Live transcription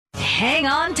hang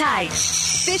on tight.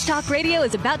 Fish Talk Radio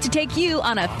is about to take you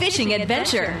on a fishing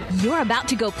adventure. You're about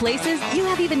to go places you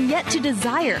have even yet to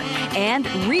desire and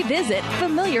revisit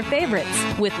familiar favorites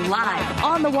with live,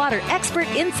 on-the-water expert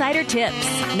insider tips.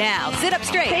 Now, sit up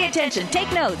straight, pay attention,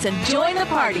 take notes, and join the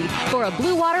party for a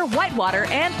blue water, whitewater,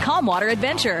 and calm water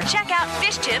adventure. Check out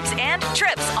fish tips and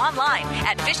trips online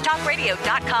at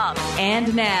fishtalkradio.com.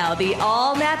 And now, the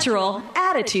all-natural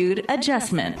attitude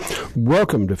adjustment.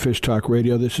 Welcome to Fish Talk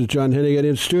Radio. This is John Hennigan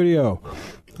in studio.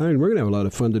 We're going to have a lot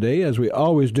of fun today, as we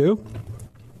always do.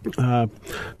 We're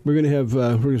going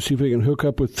to see if we can hook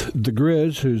up with the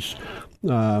Grizz, who's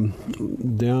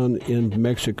down in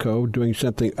Mexico doing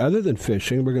something other than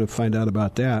fishing. We're going to find out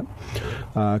about that.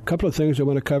 A couple of things I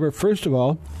want to cover. First of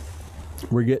all,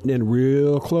 we're getting in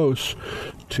real close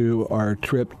to our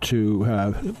trip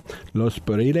to Los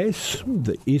Buriles,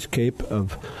 the East Cape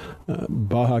of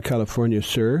Baja California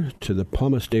Sur, to the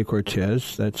Palmas de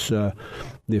Cortez. That's the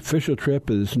official trip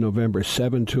is November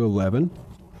 7 to 11,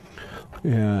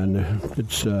 and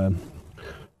it's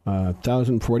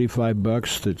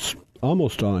 $1,045. That's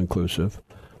almost all inclusive,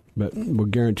 but we'll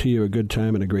guarantee you a good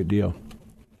time and a great deal.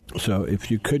 So if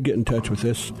you could get in touch with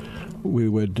us, we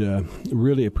would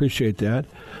really appreciate that.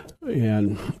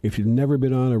 And if you've never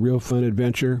been on a real fun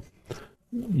adventure,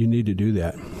 you need to do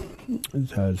that.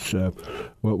 Because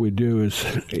what we do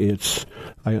is,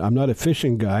 I'm not a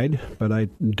fishing guide, but I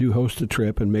do host the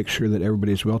trip and make sure that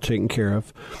everybody's well taken care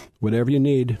of. Whatever you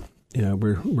need,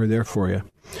 we're there for you.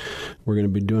 We're going to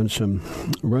be doing some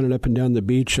running up and down the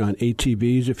beach on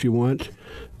ATVs if you want,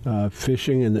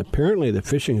 fishing, and apparently the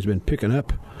fishing has been picking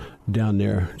up down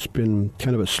there. It's been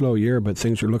kind of a slow year, but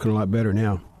things are looking a lot better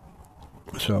now.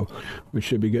 So we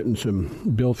should be getting some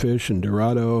billfish and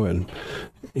dorado, and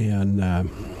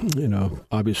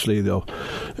obviously there'll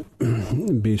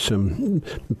be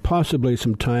possibly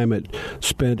some time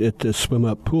spent at the swim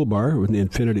up pool bar with the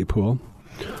infinity pool.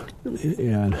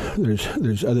 And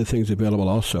there's other things available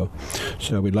also.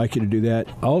 So we'd like you to do that.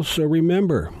 Also,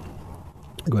 remember,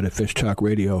 go to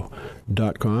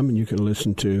fishtalkradio.com and you can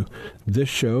listen to this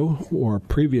show or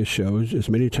previous shows as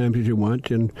many times as you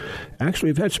want. And actually,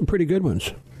 we've had some pretty good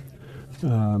ones.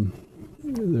 I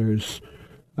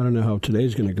don't know how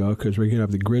today's going to go because we're going to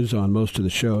have the Grizz on most of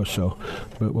the show. So,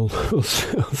 but we'll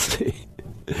see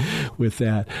with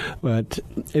that. But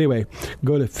anyway,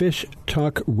 go to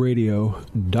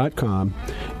fishtalkradio.com,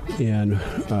 and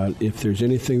if there's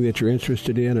anything that you're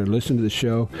interested in, or listen to the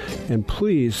show, and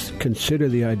please consider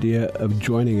the idea of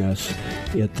joining us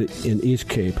in East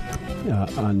Cape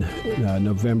on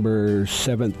November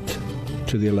 7th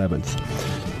to the 11th.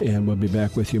 And we'll be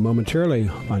back with you momentarily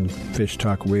on Fish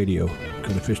Talk Radio.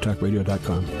 Go to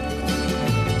fishtalkradio.com.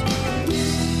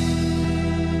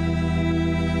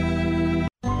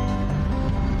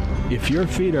 If your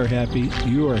feet are happy,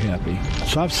 you are happy.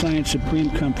 Soft Science Supreme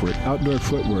Comfort outdoor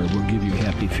footwear will give you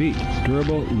happy feet.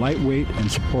 Durable, lightweight, and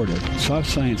supportive, Soft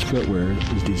Science footwear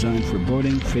is designed for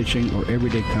boating, fishing, or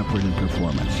everyday comfort and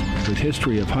performance. With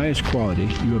history of highest quality,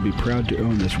 you will be proud to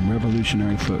own this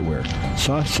revolutionary footwear.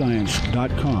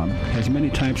 SoftScience.com has many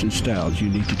types and styles you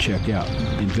need to check out.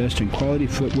 Invest in quality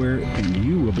footwear, and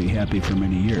you will be happy for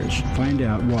many years. Find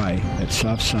out why at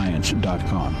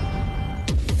SoftScience.com.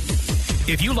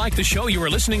 If you like the show you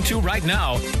are listening to right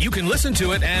now, you can listen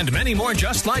to it and many more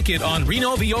just like it on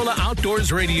Reno Viola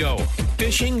Outdoors Radio.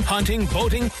 Fishing, hunting,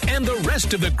 boating, and the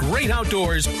rest of the great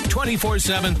outdoors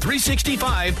 24/7,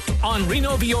 365 on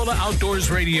Reno Viola Outdoors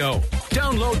Radio.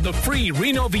 Download the free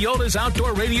Reno Viola's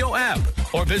Outdoor Radio app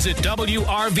or visit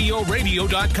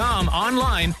WRVOradio.com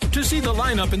online to see the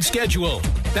lineup and schedule.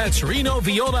 That's Reno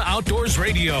Viola Outdoors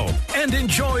Radio. And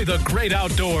enjoy the great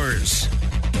outdoors.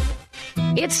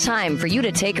 It's time for you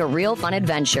to take a real fun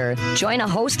adventure. Join a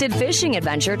hosted fishing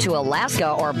adventure to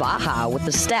Alaska or Baja with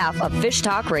the staff of Fish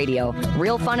Talk Radio.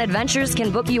 Real Fun Adventures can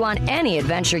book you on any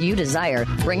adventure you desire.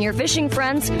 Bring your fishing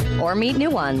friends or meet new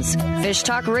ones. Fish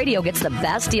Talk Radio gets the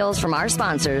best deals from our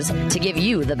sponsors to give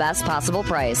you the best possible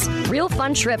price. Real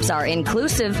Fun trips are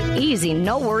inclusive, easy,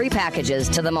 no-worry packages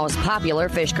to the most popular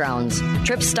fish grounds.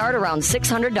 Trips start around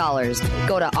 $600.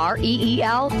 Go to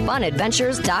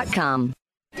REELFunadventures.com.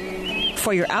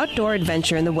 For your outdoor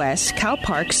adventure in the West,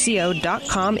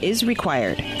 CalParksCO.com is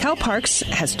required. CalParks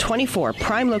has 24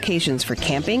 prime locations for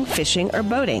camping, fishing, or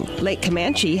boating. Lake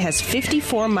Comanche has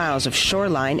 54 miles of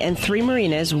shoreline and 3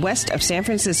 marinas west of San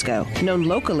Francisco, known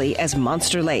locally as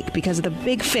Monster Lake because of the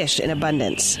big fish in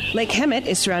abundance. Lake Hemet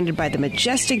is surrounded by the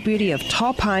majestic beauty of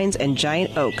tall pines and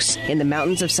giant oaks in the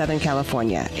mountains of Southern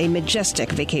California, a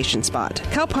majestic vacation spot.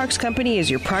 CalParks Company is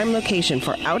your prime location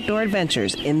for outdoor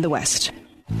adventures in the West.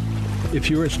 If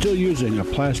you are still using a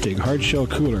plastic hard-shell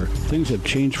cooler, things have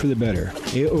changed for the better.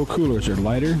 AO coolers are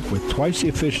lighter with twice the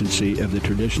efficiency of the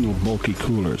traditional bulky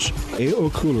coolers. AO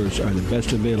coolers are the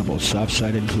best available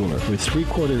soft-sided cooler with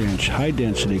 3/4-inch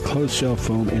high-density closed-cell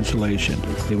foam insulation.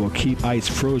 They will keep ice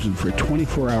frozen for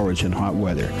 24 hours in hot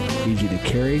weather. Easy to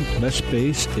carry, less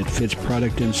space, it fits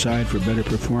product inside for better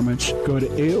performance. Go to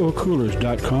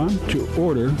aocoolers.com to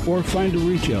order or find a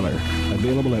retailer.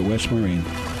 Available at West Marine.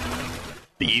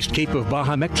 The East Cape of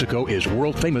Baja, Mexico is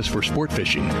world famous for sport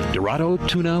fishing. Dorado,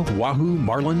 tuna, wahoo,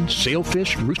 marlin,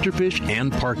 sailfish, roosterfish,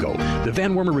 and pargo. The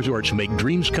Van Wormer Resorts make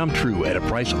dreams come true at a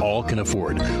price all can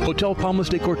afford. Hotel Palmas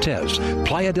de Cortez,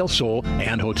 Playa del Sol,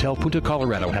 and Hotel Punta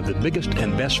Colorado have the biggest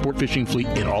and best sport fishing fleet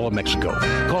in all of Mexico.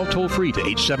 Call toll-free to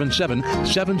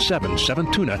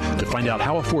 877-777-TUNA to find out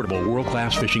how affordable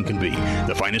world-class fishing can be.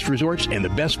 The finest resorts and the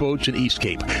best boats in East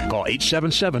Cape. Call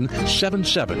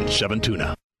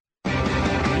 877-777-TUNA.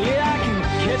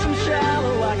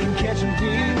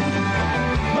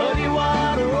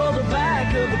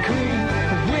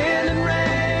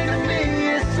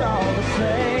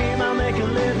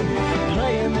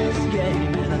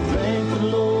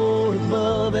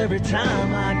 Every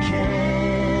time I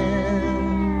can,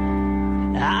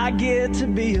 I get to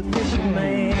be a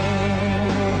fisherman.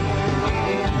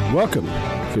 Welcome,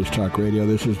 Fish Talk Radio.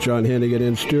 This is John Hennigan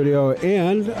in studio,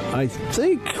 and I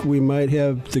think we might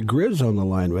have the Grizz on the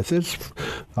line with us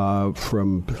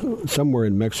from somewhere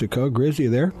in Mexico. Grizz, you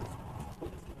there?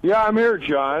 Yeah, I'm here,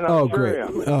 John. Great.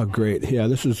 Oh, great. Yeah,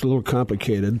 this is a little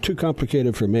complicated. Too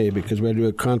complicated for me because we had to do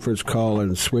a conference call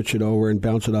and switch it over and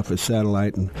bounce it off a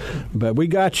satellite. But we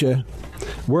got you.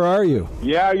 Where are you?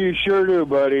 Yeah, you sure do,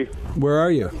 buddy. Where are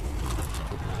you?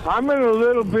 I'm in a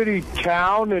little bitty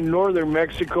town in northern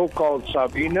Mexico called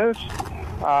Sabinas.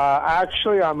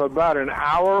 Actually, I'm about an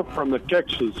hour from the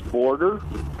Texas border,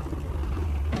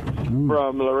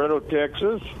 from Laredo,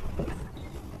 Texas.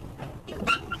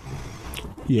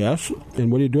 Yes,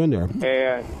 and what are you doing there?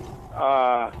 And,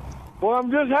 well,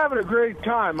 I'm just having a great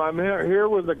time. I'm here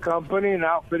with a company, an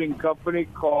outfitting company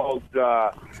called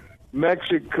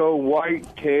Mexico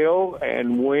Whitetail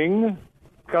and Wing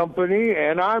Company,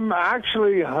 and I'm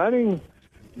actually hunting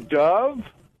dove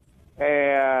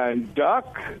and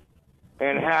duck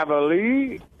and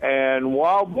jabalí and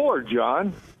wild boar,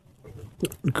 John.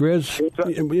 Grizz,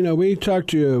 we talked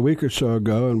to you a week or so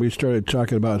ago, and we started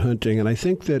talking about hunting, and I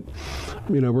think that,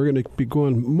 we're going to be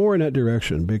going more in that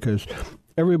direction because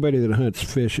everybody that hunts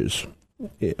fishes.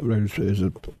 Is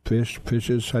it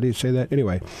fishes? How do you say that?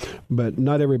 Anyway, but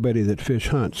not everybody that fish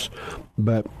hunts.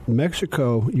 But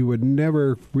Mexico, you would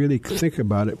never really think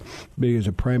about it being as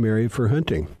a primary for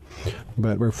hunting.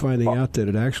 But we're finding out that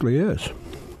it actually is.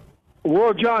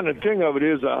 Well, John, the thing of it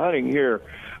is hunting here.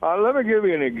 Let me give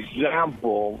you an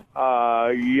example.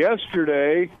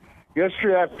 Yesterday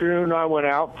afternoon, I went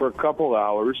out for a couple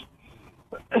hours.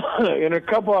 In a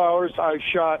couple hours, I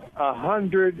shot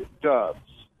 100 doves.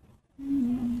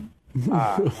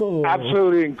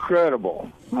 Absolutely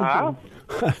incredible. Huh?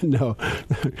 No.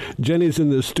 Jenny's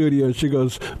in the studio, and she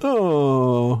goes,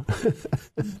 oh.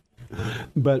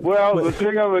 But the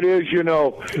thing of it is, in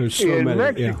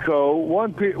Mexico, yeah.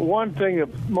 one thing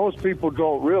that most people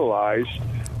don't realize,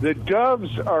 the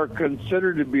doves are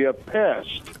considered to be a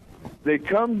pest. They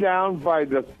come down by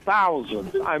the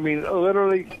thousands. I mean,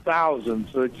 literally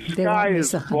thousands. The sky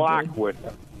is black with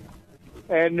them.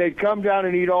 And they come down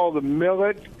and eat all the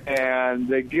millet, and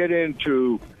they get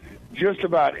into just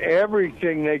about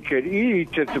everything they could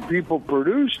eat that the people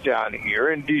produce down here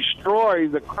and destroy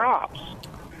the crops.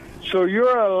 So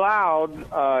you're allowed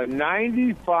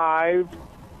 95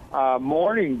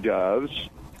 mourning doves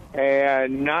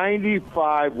and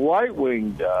 95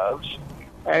 white-winged doves,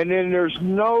 and then there's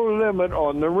no limit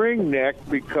on the ringneck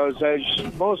because, as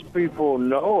most people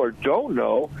know or don't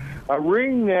know, a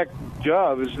ringneck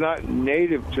dove is not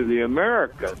native to the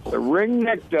Americas. The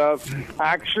ringneck dove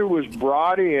actually was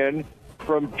brought in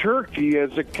from Turkey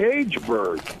as a cage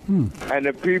bird. And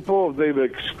the people, they've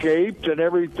escaped and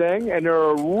everything, and they're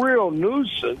a real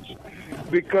nuisance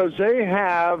because they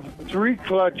have 3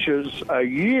 clutches a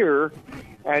year,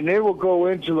 and they will go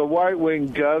into the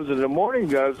white-winged doves and the mourning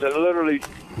doves and literally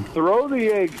throw the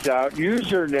eggs out,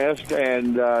 use their nest,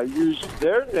 and use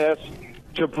their nest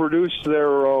to produce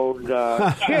their own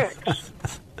chicks.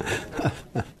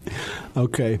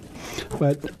 Okay.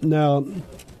 But now,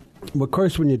 of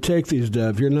course, when you take these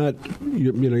doves, you're not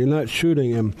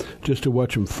shooting them just to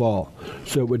watch them fall.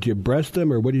 So would you breast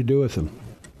them, or what do you do with them?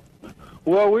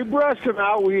 Well, we breast them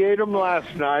out. We ate them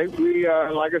last night. We,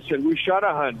 like I said, we shot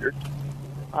 100,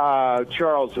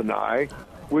 Charles and I.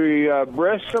 We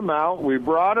breast them out. We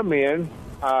brought them in.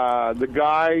 the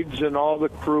guides and all the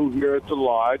crew here at the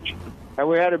lodge, and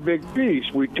we had a big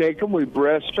feast. We take them, we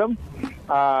breast them.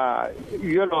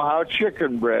 You know how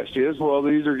chicken breast is. Well,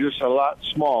 these are just a lot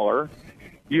smaller.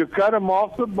 You cut them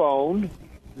off the bone.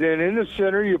 Then in the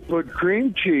center, you put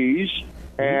cream cheese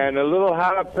and a little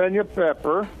jalapeno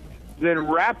pepper. Then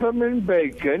wrap them in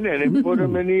bacon and then put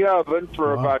them in the oven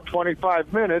for about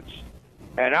 25 minutes.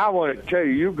 And I want to tell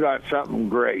you, you've got something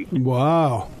great.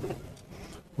 Wow.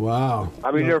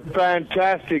 I mean, they're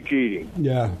fantastic eating.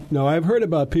 Yeah. No, I've heard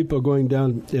about people going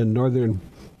down in northern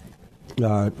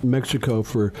Mexico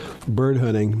for bird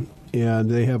hunting, and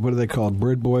they have, what do they call,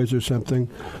 bird boys or something?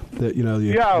 That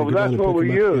that's what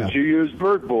we use. Yeah. You use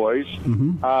bird boys.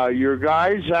 Your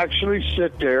guys actually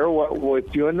sit there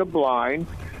with you in the blind.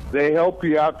 They help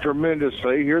you out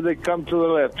tremendously. Here they come to the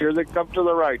left. Here they come to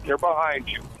the right. They're behind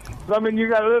you. I mean, you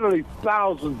got literally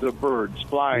thousands of birds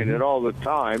flying it all the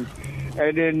time.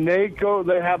 And then they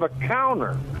have a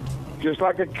counter, just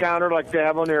like a counter like they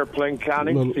have on an airplane,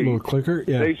 counting feet. Little clicker,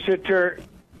 yeah. They sit there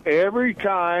every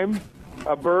time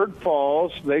a bird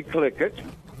falls, they click it.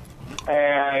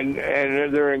 And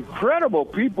they're incredible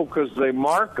people because they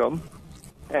mark them.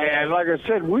 And like I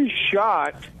said, we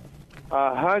shot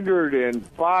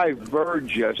 105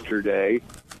 birds yesterday,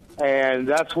 and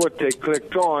that's what they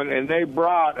clicked on, and they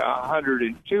brought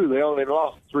 102. They only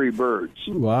lost 3 birds.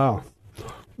 Wow.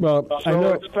 Well, so I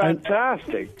know it's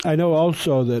fantastic. I know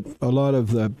also that a lot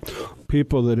of the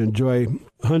people that enjoy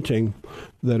hunting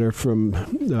that are from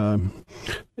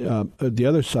the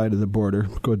other side of the border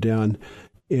go down.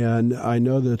 And I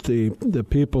know that the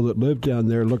people that live down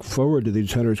there look forward to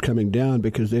these hunters coming down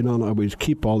because they don't always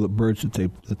keep all the birds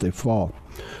that they fall.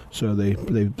 So they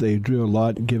do a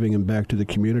lot giving them back to the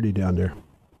community down there.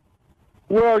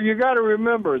 Well, you got to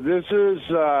remember, this is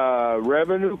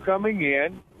revenue coming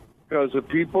in because the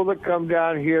people that come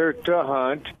down here to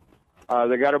hunt,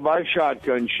 they got to buy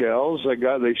shotgun shells.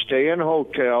 They stay in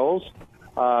hotels.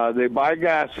 They buy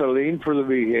gasoline for the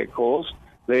vehicles.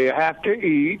 They have to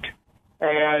eat.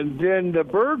 And then the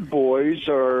bird boys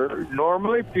are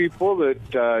normally people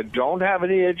that don't have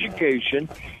any education,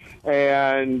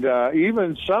 and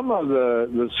even some of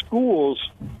the schools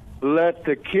let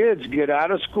the kids get out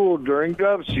of school during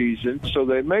dove season, so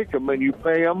they make them, and you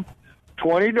pay them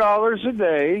 $20 a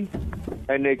day,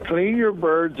 and they clean your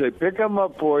birds, they pick them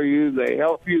up for you, they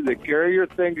help you, they carry your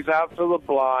things out to the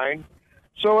blind.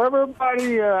 So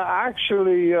everybody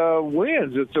actually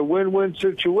wins. It's a win-win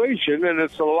situation, and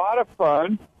it's a lot of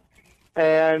fun.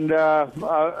 And,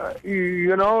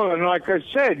 you know, and like I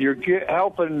said, you're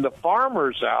helping the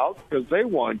farmers out because they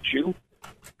want you,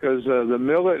 because the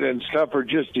millet and stuff are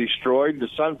just destroyed. The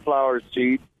sunflower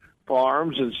seed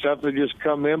farms and stuff that just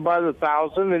come in by the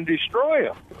thousand and destroy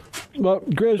them. Well,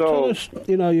 Grizz, tell us,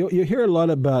 you hear a lot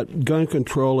about gun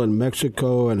control in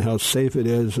Mexico and how safe it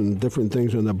is and different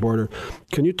things on the border.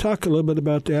 Can you talk a little bit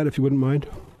about that, if you wouldn't mind?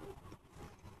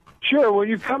 Sure. When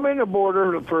you come in the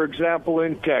border, for example,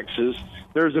 in Texas,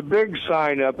 there's a big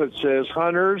sign up that says,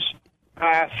 "Hunters,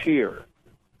 pass here."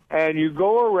 And you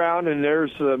go around, and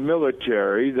there's the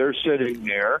military. They're sitting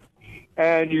there.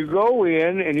 And you go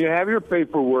in, and you have your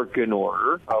paperwork in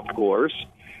order, of course.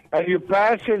 And you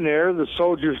pass in there, the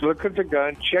soldiers look at the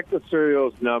gun, check the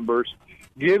serial numbers,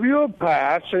 give you a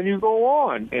pass, and you go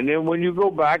on. And then when you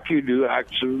go back, you do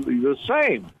actually the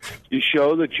same. You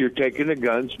show that you're taking the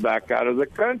guns back out of the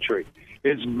country.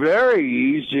 It's very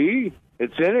easy.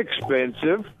 It's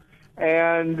inexpensive.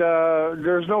 And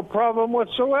there's no problem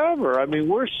whatsoever. I mean,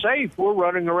 we're safe. We're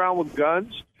running around with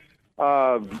guns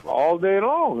all day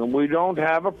long, and we don't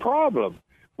have a problem.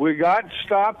 We got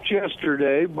stopped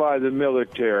yesterday by the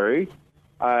military,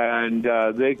 and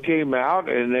they came out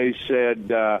and they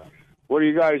said, "What are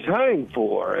you guys hunting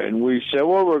for?" And we said,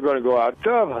 "Well, we're going to go out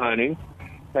dove hunting."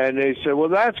 And they said, "Well,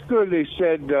 that's good." They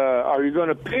said, "Are you going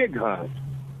to pig hunt?"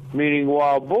 Meaning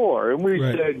wild boar. And we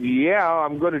said, "Yeah,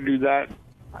 I'm going to do that.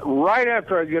 Right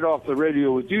after I get off the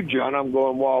radio with you, John, I'm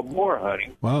going wild boar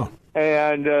hunting." Wow.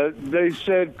 And they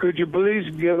said, "Could you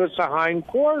please give us a hind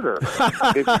quarter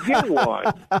if you get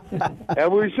one?"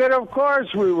 And we said, "Of course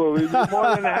we will. We'd be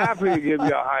more than happy to give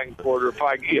you a hind quarter if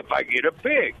I get a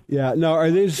pig." Yeah. Now,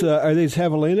 are these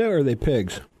javelina or are they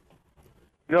pigs?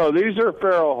 No, these are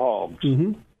feral hogs.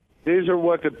 Mm-hmm. These are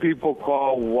what the people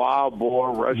call wild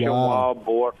boar, Russian wild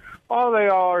boar. All they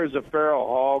are is a feral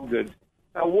hog that.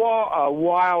 A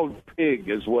wild pig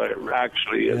is what it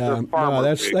actually is. Yeah, no,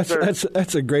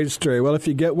 that's a great story. Well, if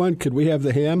you get one, could we have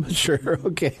the ham? Sure,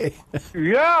 okay.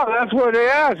 Yeah, that's what they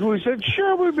asked. We said,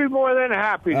 sure, we'd be more than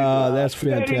happy to do that. That's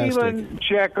fantastic. They didn't even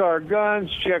check our guns,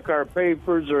 check our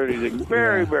papers or anything.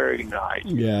 Very, very nice.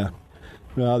 Yeah.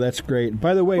 Well, that's great.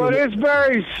 By the way... But it's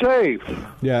very safe.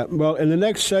 Yeah, well, in the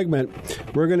next segment,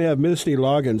 we're going to have Misty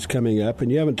Loggins coming up, and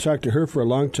you haven't talked to her for a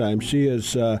long time. She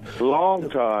is... long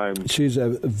time. She's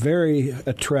a very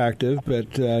attractive,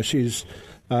 but she's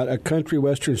a country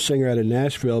western singer out of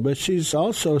Nashville, but she's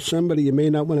also somebody you may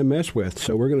not want to mess with,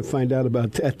 so we're going to find out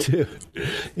about that, too.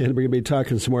 And we're going to be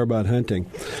talking some more about hunting.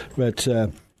 But,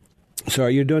 so are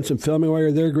you doing some filming while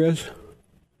you're there, Grizz?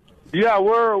 Yeah,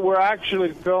 we're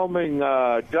actually filming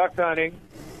duck hunting,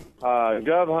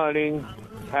 dove hunting,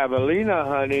 javelina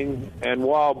hunting, and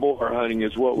wild boar hunting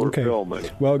is what we're filming.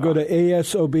 Well, go to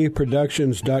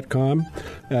asobproductions.com.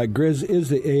 Grizz is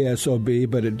the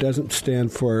ASOB, but it doesn't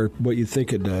stand for what you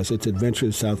think it does. It's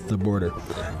Adventures South of the Border.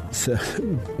 So,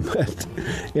 but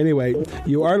anyway,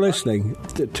 you are listening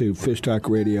to Fish Talk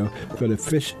Radio. Go to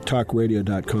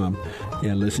fishtalkradio.com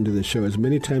and listen to the show as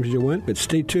many times as you want. But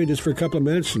stay tuned just for a couple of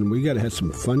minutes, and we got to have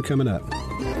some fun coming up.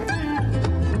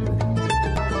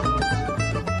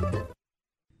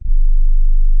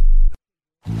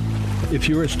 If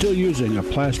you are still using a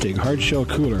plastic hard-shell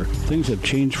cooler, things have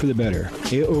changed for the better.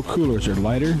 AO coolers are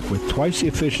lighter with twice the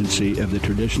efficiency of the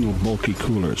traditional bulky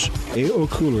coolers. AO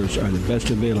coolers are the best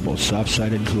available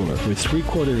soft-sided cooler with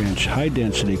 3/4-inch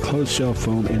high-density closed-cell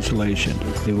foam insulation.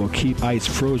 They will keep ice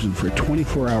frozen for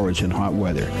 24 hours in hot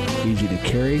weather. Easy to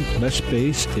carry, less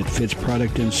space, it fits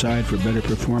product inside for better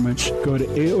performance. Go to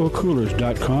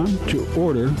aocoolers.com to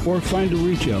order or find a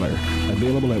retailer.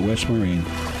 Available at West Marine.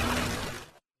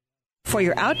 For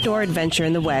your outdoor adventure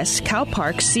in the West,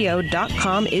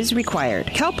 CalParksCO.com is required.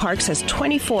 CalParks has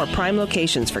 24 prime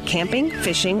locations for camping,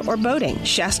 fishing, or boating.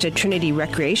 Shasta Trinity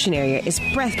Recreation Area is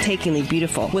breathtakingly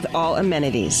beautiful with all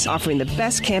amenities, offering the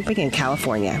best camping in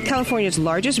California. California's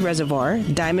largest reservoir,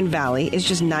 Diamond Valley, is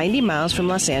just 90 miles from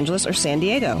Los Angeles or San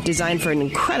Diego, designed for an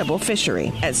incredible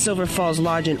fishery. At Silver Falls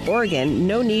Lodge in Oregon,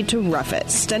 no need to rough it.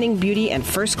 Stunning beauty and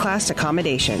first-class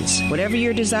accommodations. Whatever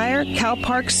your desire,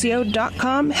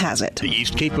 CalParksCO.com has it. The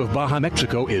East Cape of Baja,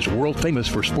 Mexico is world famous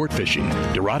for sport fishing.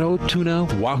 Dorado, tuna,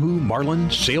 wahoo, marlin,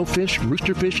 sailfish,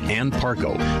 roosterfish, and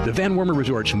pargo. The Van Wormer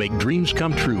Resorts make dreams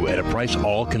come true at a price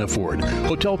all can afford.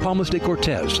 Hotel Palmas de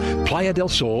Cortez, Playa del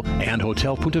Sol, and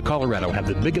Hotel Punta Colorado have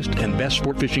the biggest and best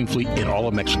sport fishing fleet in all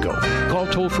of Mexico. Call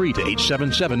toll-free to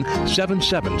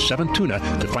 877-777-TUNA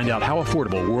to find out how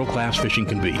affordable world-class fishing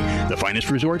can be. The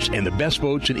finest resorts and the best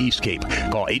boats in East Cape.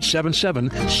 Call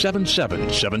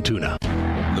 877-777-TUNA.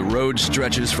 The road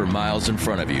stretches for miles in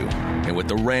front of you, and with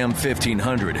the Ram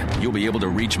 1500, you'll be able to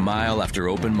reach mile after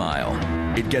open mile.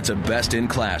 It gets a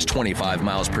best-in-class 25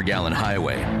 miles per gallon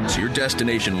highway, so your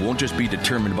destination won't just be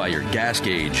determined by your gas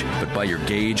gauge, but by your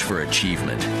gauge for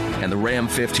achievement. And the Ram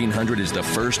 1500 is the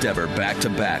first ever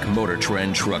back-to-back Motor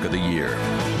Trend Truck of the Year.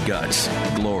 Guts,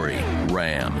 glory,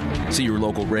 Ram. See your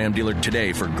local Ram dealer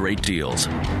today for great deals.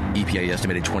 EPA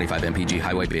estimated 25 mpg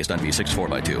highway based on V6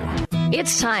 4x2.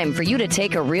 It's time for you to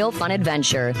take a real fun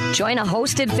adventure. Join a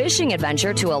hosted fishing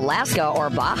adventure to Alaska or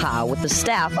Baja with the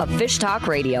staff of Fish Talk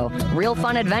Radio. Real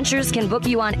Fun Adventures can book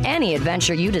you on any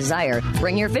adventure you desire.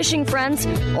 Bring your fishing friends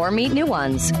or meet new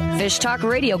ones. Fish Talk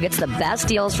Radio gets the best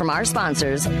deals from our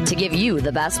sponsors to give you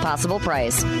the best possible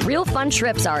price. Real Fun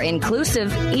trips are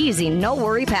inclusive, easy,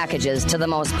 no-worry packages to the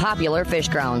most popular fish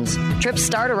grounds. Trips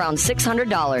start around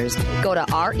 $600. Go to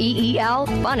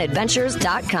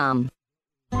REELFunadventures.com.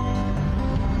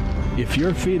 If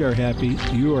your feet are happy,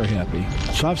 you are happy.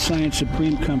 Soft Science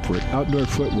Supreme Comfort outdoor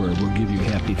footwear will give you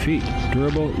happy feet.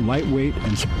 Durable, lightweight,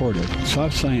 and supportive,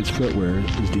 Soft Science footwear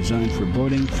is designed for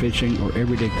boating, fishing, or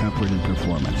everyday comfort and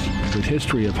performance. With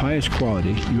history of highest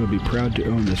quality, you will be proud to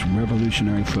own this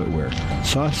revolutionary footwear.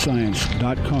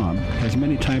 SoftScience.com has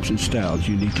many types and styles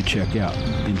you need to check out.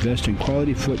 Invest in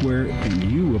quality footwear, and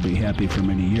you will be happy for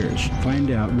many years.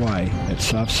 Find out why at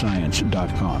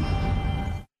SoftScience.com.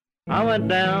 I went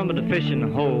down by the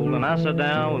fishing hole, and I sat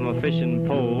down with my fishing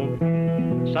pole.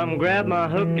 Some grabbed my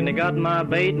hook, and they got my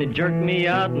bait, and they jerked me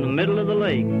out in the middle of the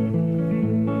lake.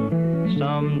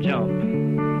 Some jumped,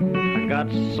 I got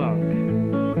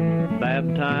sunk,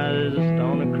 baptized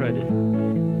on the credit.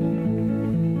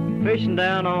 Fishing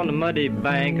down on the muddy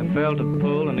bank, I felt a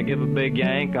pull, and I give a big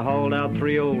yank. I hauled out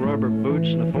 3 old rubber boots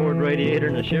and a Ford radiator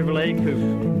and a Chevrolet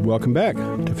coupe. Welcome back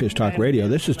to Fish Talk Radio.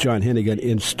 This is John Hennigan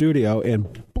in studio,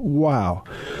 and wow,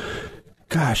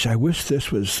 gosh, I wish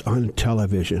this was on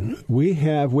television. We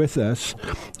have with us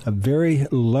a very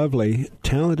lovely,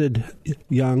 talented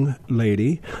young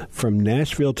lady from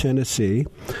Nashville, Tennessee,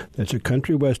 that's a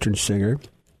country western singer,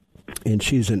 and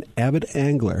she's an avid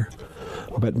angler.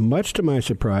 But much to my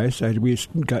surprise, we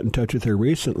got in touch with her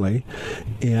recently.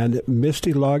 And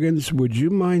Misty Loggins, would you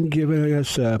mind giving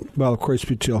us, well, of course,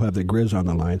 we still have the Grizz on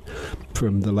the line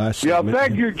from the last segment.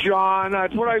 Thank you, John.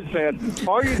 That's what I said.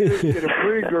 All you do is get a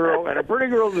pretty girl, and a pretty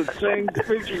girl that sings,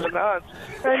 fishes, and hunts,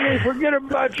 and you forget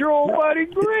about your old buddy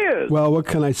Grizz. Well, what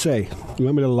can I say? You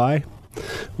want me to lie?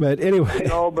 But anyway.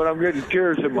 No, but I'm getting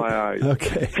tears in my eyes.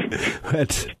 Okay.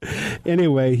 But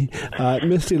anyway,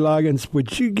 Misty Loggins,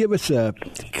 would you give us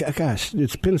gosh,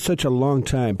 it's been such a long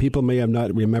time. People may have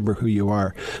not remember who you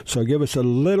are. So give us a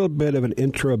little bit of an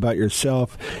intro about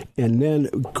yourself and then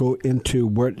go into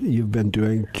what you've been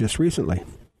doing just recently.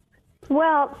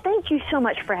 Well, thank you so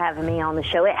much for having me on the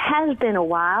show. It has been a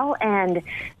while, and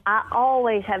I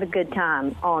always have a good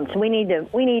time on. So we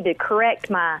need to correct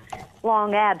my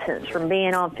long absence from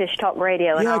being on Fish Talk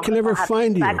Radio. And I can never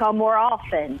find you. Back on more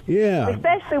often. Yeah.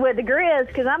 Especially with the Grizz,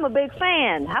 because I'm a big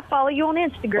fan. I follow you on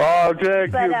Instagram. Oh,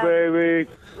 thank you, baby.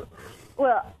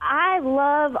 Well, I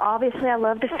love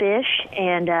to fish,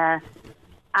 and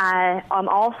I'm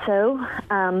also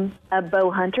a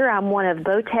bow hunter. I'm one of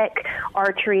Bowtech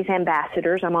Archery's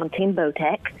ambassadors. I'm on Team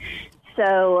Bowtech.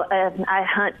 So I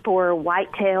hunt for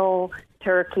whitetail,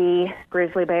 turkey,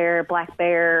 grizzly bear, black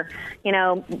bear. You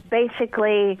know,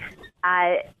 basically,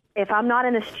 if I'm not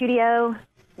in the studio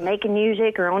making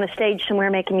music or on a stage somewhere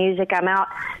making music, I'm out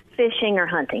fishing or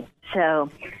hunting. So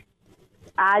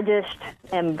I just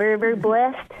am very, very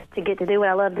blessed to get to do what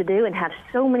I love to do and have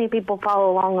so many people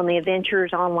follow along on the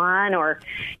adventures online or,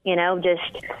 you know,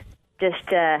 just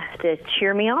to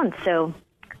cheer me on. So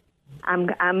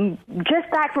I'm just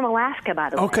back from Alaska,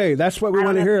 by the way. Okay, that's what we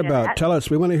want to hear about. Tell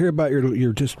us. We want to hear about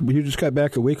you just got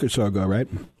back a week or so ago, right?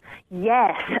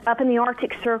 Yes, up in the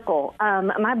Arctic Circle.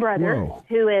 My brother,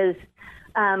 who is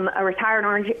a retired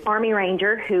Army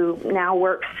Ranger who now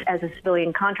works as a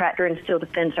civilian contractor and still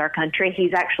defends our country.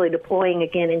 He's actually deploying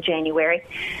again in January.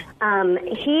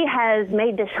 He has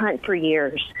made this hunt for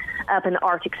years up in the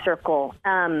Arctic Circle.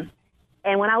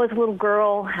 And when I was a little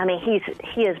girl, I mean,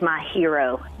 he is my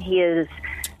hero. He is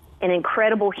an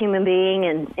incredible human being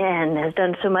and has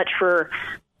done so much for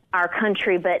our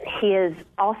country, but he is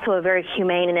also a very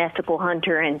humane and ethical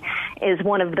hunter and is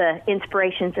one of the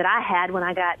inspirations that I had when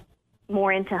I got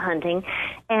more into hunting.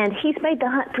 And he's made the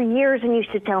hunt for years and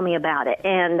used to tell me about it.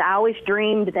 And I always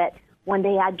dreamed that one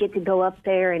day I'd get to go up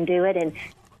there and do it. And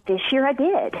this year I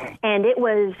did. And it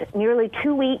was nearly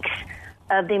 2 weeks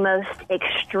of the most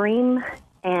extreme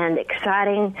and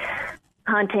exciting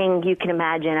hunting you can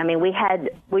imagine. I mean,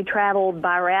 we traveled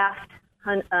by raft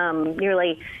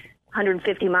nearly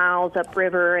 150 miles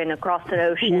upriver and across the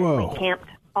ocean. Whoa. We camped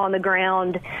on the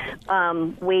ground.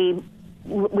 We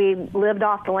lived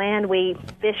off the land. We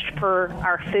fished for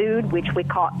our food, which we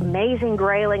caught amazing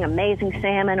grayling, amazing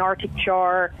salmon, Arctic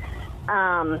char.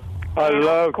 I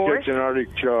love catching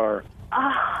Arctic char.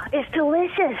 Oh, it's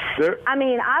delicious. I've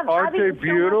eaten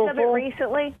beautiful? so much of it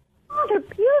recently. Oh, they're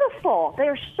beautiful.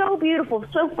 They're so beautiful,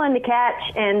 so fun to catch,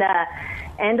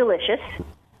 and delicious.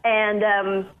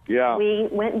 And we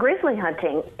went grizzly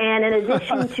hunting. And in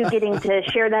addition to getting to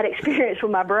share that experience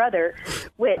with my brother,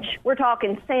 which we're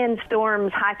talking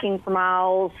sandstorms, hiking for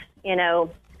miles, you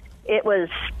know, there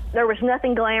was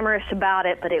nothing glamorous about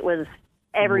it, but it was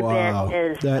every bit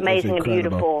as amazing and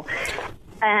beautiful.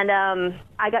 And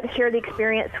I got to share the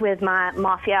experience with my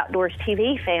Mafia Outdoors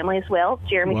TV family as well,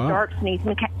 Jeremy Starks and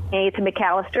Ethan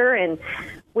McAllister, and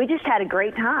we just had a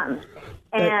great time.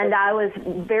 And I was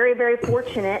very, very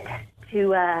fortunate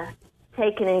to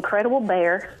take an incredible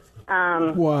bear.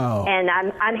 And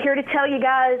I'm here to tell you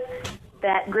guys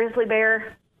that grizzly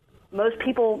bear, most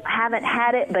people haven't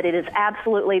had it, but it is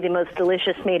absolutely the most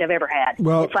delicious meat I've ever had.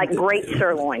 Well, it's like great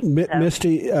sirloin.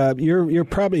 Misty, you're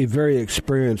probably very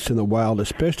experienced in the wild,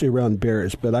 especially around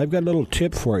bears. But I've got a little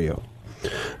tip for you.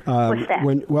 What's that?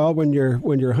 When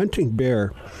you're hunting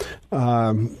bear,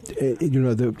 you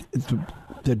know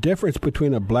the difference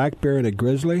between a black bear and a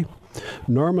grizzly.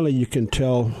 Normally, you can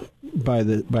tell by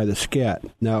the scat.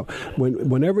 Now,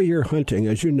 whenever you're hunting,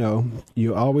 as you know,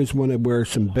 you always want to wear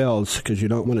some bells because you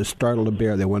don't want to startle a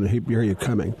bear. They want to hear you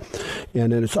coming.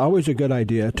 And then it's always a good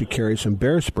idea to carry some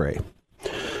bear spray.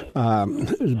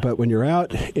 But when you're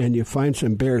out and you find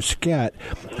some bear scat,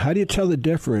 how do you tell the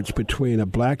difference between a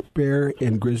black bear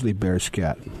and grizzly bear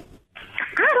scat?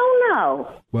 I don't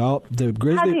know. Well, the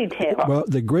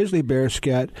grizzly bear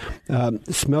scat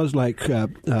smells like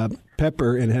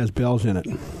pepper and has bells in it.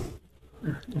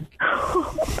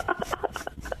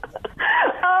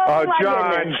 Oh,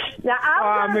 John. Now,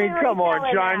 come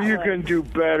on, John. You can do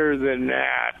better than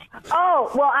that.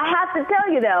 Oh, well, I have to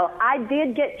tell you, though, I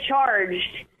did get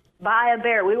charged by a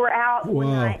bear. We were out one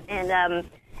Wow. night,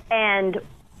 and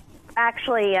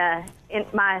actually,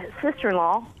 my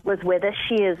sister-in-law was with us.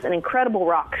 She is an incredible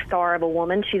rock star of a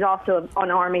woman. She's also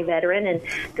an Army veteran, and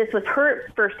this was her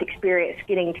first experience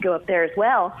getting to go up there as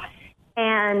well.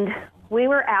 And we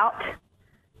were out,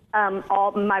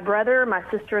 my brother, my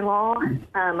sister-in-law,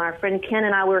 my friend Ken,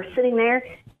 and I were sitting there,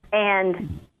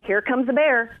 and here comes a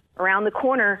bear around the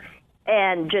corner,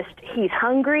 and just he's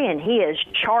hungry, and he is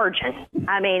charging.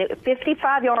 I mean,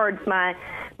 55 yards, my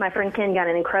friend Ken got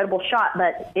an incredible shot,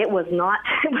 but it was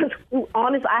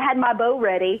honest. I had my bow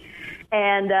ready,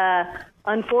 and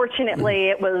unfortunately,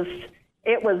 it was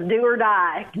do or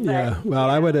die. Yeah, well,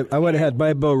 I would have had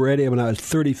my bow ready when I was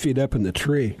 30 feet up in the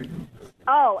tree.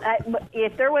 Oh,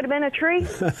 if there would have been a tree,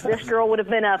 this girl would have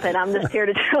been up it. I'm just here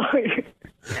to tell you.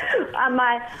 And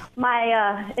my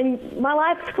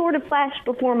life sort of flashed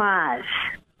before my eyes,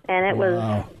 and it was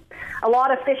a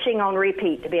lot of fishing on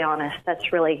repeat. To be honest,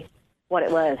 that's really what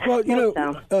it was. Well,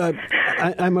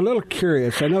 I'm a little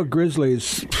curious. I know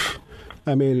grizzlies.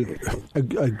 I mean,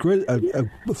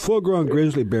 a full-grown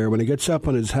grizzly bear, when he gets up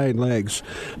on his hind legs,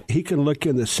 he can look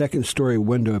in the second-story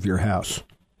window of your house.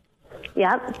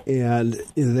 Yep. And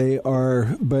they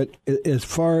are, but as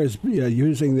far as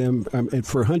using them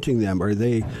for hunting them, are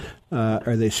they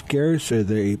scarce? Are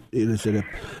they? Is it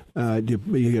do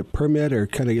you get a permit, or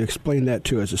kind of explain that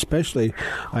to us? Especially,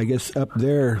 I guess up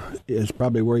there is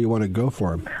probably where you want to go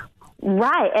for them.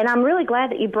 Right, and I'm really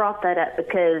glad that you brought that up,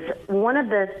 because one of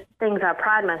the things I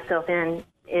pride myself in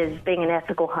is being an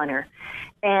ethical hunter.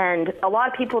 And a lot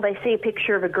of people, they see a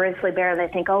picture of a grizzly bear and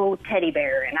they think, oh, teddy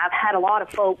bear. And I've had a lot of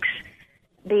folks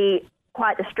be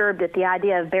quite disturbed at the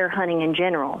idea of bear hunting in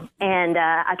general. And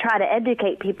I try to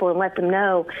educate people and let them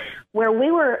know, where we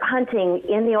were hunting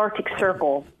in the Arctic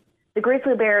Circle, the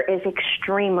grizzly bear is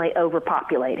extremely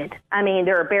overpopulated. I mean,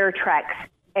 there are bear tracks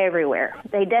everywhere.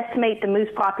 They decimate the moose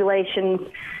population.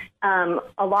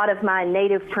 A lot of my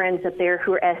native friends up there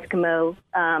who are Eskimo,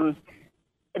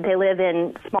 they live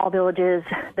in small villages.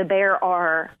 The bear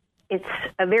it's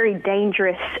a very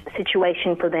dangerous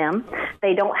situation for them.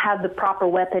 They don't have the proper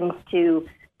weapons to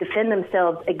defend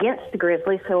themselves against the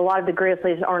grizzlies, so a lot of the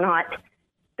grizzlies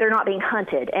they're not being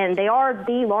hunted. And they are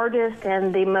the largest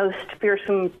and the most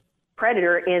fearsome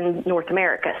predator in North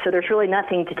America. So there's really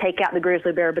nothing to take out the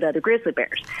grizzly bear but other grizzly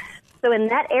bears. So in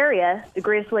that area, the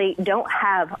grizzly don't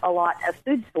have a lot of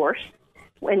food source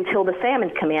until the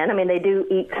salmon come in. I mean, they do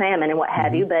eat salmon and what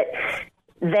have you, but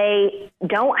they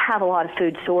don't have a lot of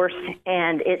food source,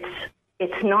 and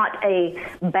it's not a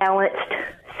balanced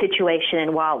situation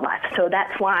in wildlife. So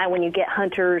that's why when you get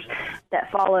hunters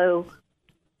that follow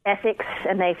ethics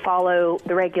and they follow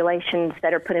the regulations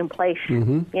that are put in place,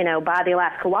 by the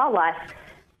Alaska Wildlife,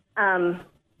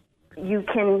 you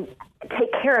can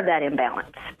take care of that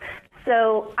imbalance.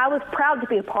 So I was proud to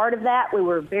be a part of that. We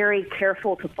were very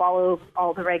careful to follow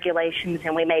all the regulations,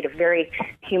 and we made a very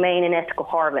humane and ethical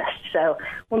harvest. So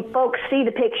when folks see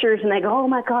the pictures and they go, oh,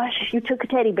 my gosh, you took a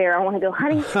teddy bear, I want to go,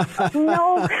 honey,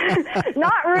 no,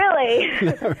 not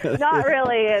really. Not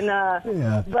really.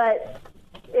 And but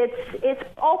it's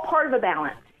all part of a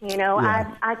balance.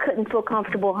 I couldn't feel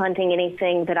comfortable hunting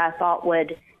anything that I thought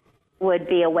would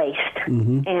be a waste,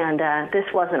 and this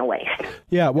wasn't a waste.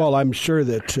 Yeah, well, I'm sure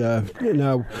that.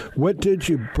 Now, what did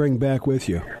you bring back with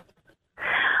you?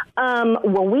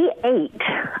 Well, we ate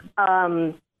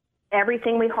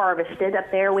everything we harvested up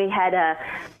there. We had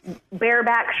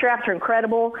bareback straps are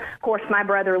incredible. Of course, my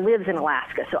brother lives in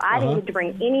Alaska, so I didn't get to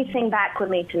bring anything back with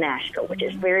me to Nashville, which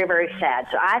is very, very sad.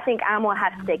 So I think I'm going to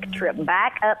have to take a trip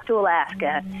back up to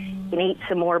Alaska and eat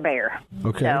some more bear.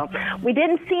 Okay. So we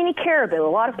didn't see any caribou. A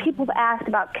lot of people have asked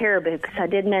about caribou, because I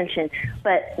did mention,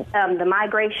 but the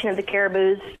migration of the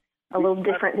caribous a little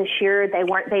different this year.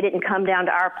 They didn't come down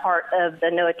to our part of the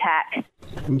no attack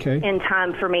in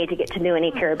time for me to get to do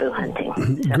any caribou hunting.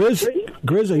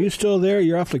 Grizz, are you still there?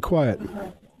 You're awfully quiet.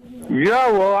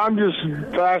 Yeah, well, I'm just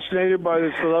fascinated by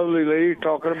this lovely lady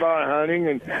talking about hunting,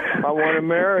 and I want to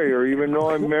marry her, even though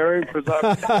I'm married, because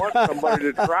I want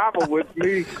somebody to travel with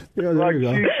me like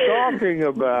she's talking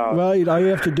about. Well, all you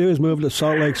have to do is move to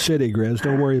Salt Lake City, Grizz.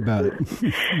 Don't worry about it.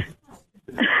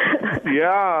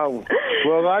 Yeah,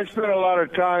 well, I spent a lot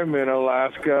of time in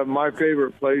Alaska. My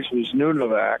favorite place was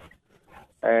Nunavak,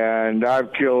 and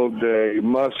I've killed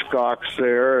muskox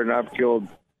there, and I've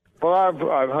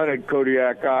hunted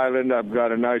Kodiak Island. I've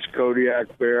got a nice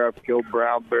Kodiak bear. I've killed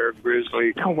brown bear,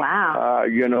 grizzly. Oh, wow.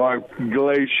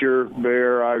 Glacier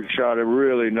bear. I've shot a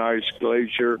really nice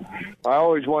glacier. I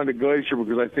always wanted a glacier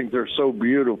because I think they're so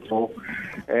beautiful.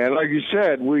 And like you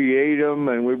said, we ate them,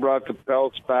 and we brought the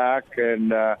pelts back,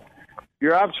 and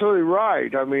you're absolutely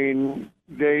right. I mean,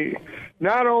 they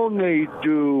not only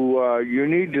do you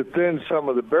need to thin some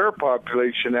of the bear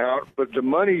population out, but the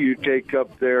money you take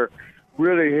up there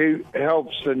really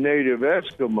helps the native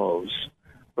Eskimos,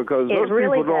 because those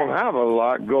people don't have a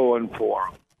lot going for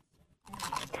them.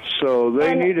 So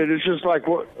they need it. It's just like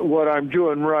what I'm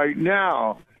doing right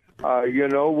now.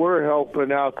 We're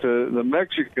helping out the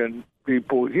Mexican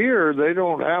people here. They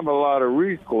don't have a lot of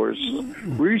resources.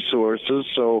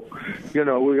 So,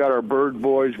 we got our bird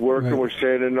boys working. Right. We're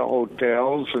staying in the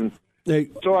hotels. And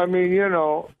so, I mean,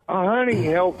 hunting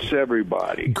helps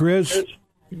everybody. Grizz,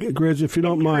 if you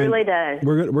don't mind, really does.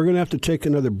 We're going to have to take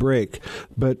another break.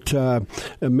 But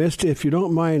Misty, if you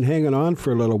don't mind hanging on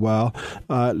for a little while,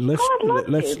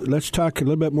 let's talk a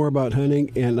little bit more about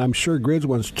hunting. And I'm sure Grizz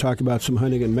wants to talk about some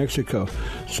hunting in Mexico.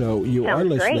 So you are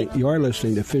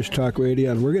listening to Fish Talk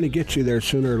Radio, and we're going to get you there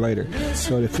sooner or later.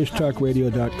 Go to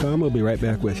fishtalkradio.com. We'll be right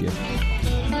back with you.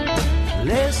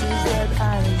 Places that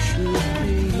I should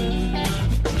be,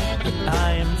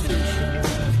 I am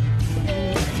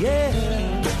fishing. Yeah.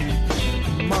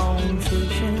 Come on,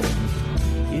 fishing,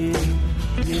 yeah,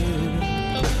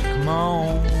 come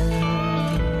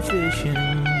on, fishing.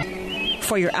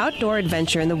 For your outdoor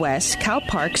adventure in the West,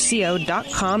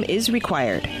 CalParksCO.com is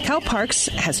required. CalParks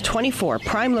has 24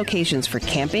 prime locations for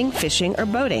camping, fishing, or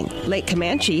boating. Lake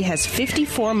Comanche has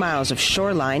 54 miles of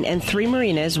shoreline and 3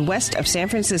 marinas west of San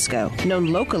Francisco, known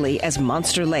locally as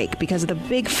Monster Lake because of the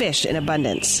big fish in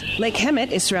abundance. Lake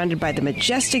Hemet is surrounded by the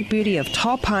majestic beauty of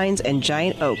tall pines and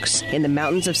giant oaks in the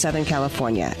mountains of Southern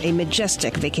California, a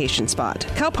majestic vacation spot.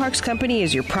 CalParks Company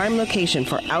is your prime location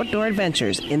for outdoor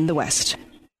adventures in the West.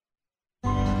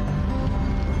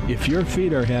 If your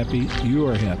feet are happy, you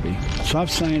are happy.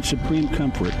 Soft Science Supreme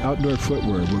Comfort outdoor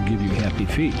footwear will give you happy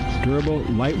feet. Durable,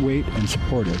 lightweight, and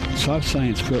supportive, Soft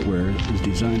Science footwear is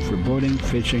designed for boating,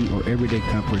 fishing, or everyday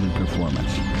comfort and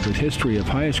performance. With history of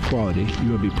highest quality,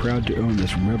 you will be proud to own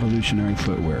this revolutionary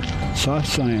footwear.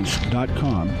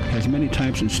 SoftScience.com has many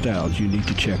types and styles you need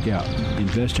to check out.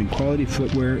 Invest in quality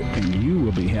footwear, and you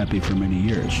will be happy for many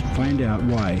years. Find out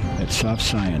why at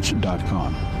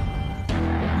SoftScience.com.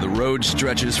 The road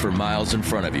stretches for miles in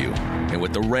front of you, and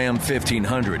with the Ram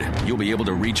 1500, you'll be able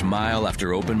to reach mile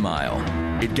after open mile.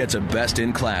 It gets a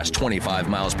best-in-class 25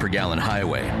 miles per gallon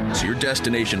highway, so your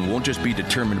destination won't just be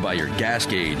determined by your gas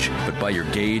gauge, but by your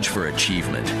gauge for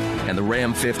achievement. And the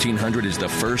Ram 1500 is the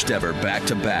first ever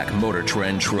back-to-back Motor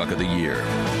Trend Truck of the Year.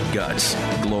 Guts,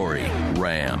 glory,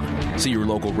 Ram. See your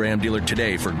local Ram dealer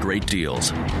today for great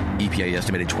deals. EPA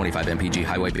estimated 25 mpg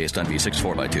highway based on V6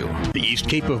 4x2. The East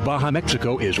Cape of Baja,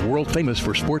 Mexico is world famous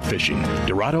for sport fishing.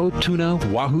 Dorado, tuna,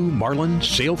 wahoo, marlin,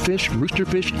 sailfish,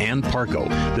 roosterfish, and pargo.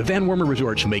 The Van Wormer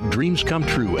Resorts make dreams come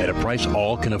true at a price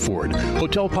all can afford.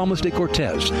 Hotel Palmas de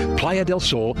Cortez, Playa del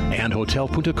Sol, and Hotel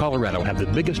Punta Colorado have the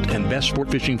biggest and best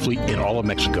sport fishing fleet in all of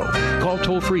Mexico. Call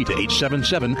toll-free to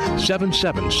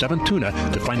 877-777-TUNA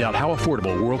to find out how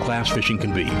affordable world-class fishing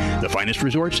can be. The finest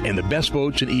resorts and the best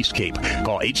boats in East Cape.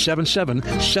 Call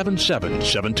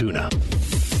 877-777-TUNA.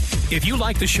 If you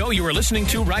like the show you are listening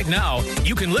to right now,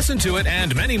 you can listen to it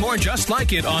and many more just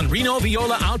like it on Reno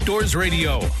Viola Outdoors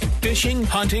Radio. Fishing,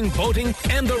 hunting, boating,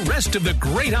 and the rest of the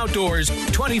great outdoors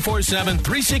 24/7,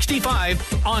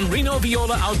 365 on Reno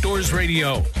Viola Outdoors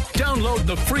Radio. Download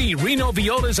the free Reno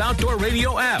Viola's Outdoor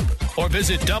Radio app or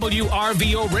visit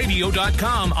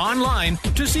WRVOradio.com online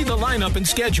to see the lineup and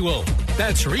schedule.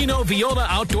 That's Reno Viola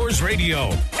Outdoors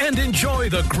Radio. And enjoy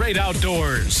the great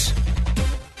outdoors.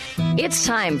 It's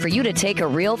time for you to take a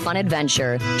real fun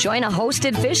adventure. Join a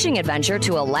hosted fishing adventure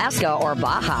to Alaska or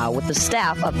Baja with the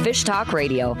staff of Fish Talk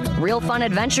Radio. Real Fun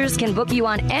Adventures can book you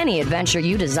on any adventure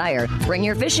you desire. Bring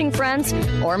your fishing friends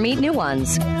or meet new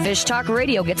ones. Fish Talk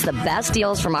Radio gets the best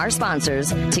deals from our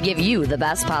sponsors to give you the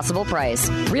best possible price.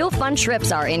 Real Fun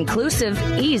trips are inclusive,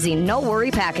 easy,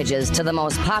 no-worry packages to the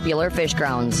most popular fish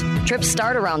grounds. Trips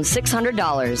start around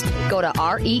 $600. Go to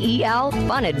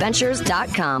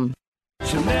REELFunadventures.com.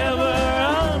 She'll never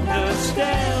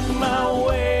understand my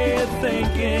way of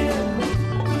thinking.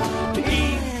 To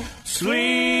eat,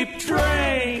 sleep,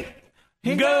 drink,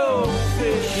 and go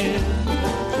fishing.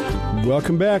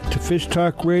 Welcome back to Fish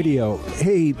Talk Radio.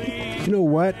 Hey, you know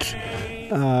what?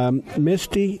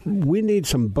 Misty, we need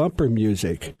some bumper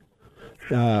music.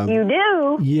 You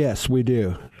do? Yes, we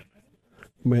do.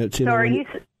 But, so are you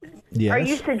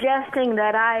suggesting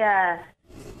that I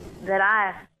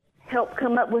help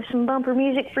come up with some bumper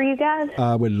music for you guys?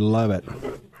 I would love it.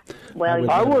 Well,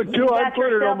 I would too. you I'd got put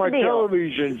it on yourself my a deal.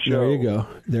 television show. There you go.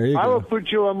 There you I go. would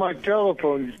put you on my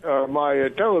television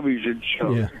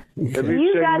show. Yeah. If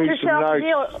You send got me yourself some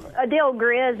nice... a deal,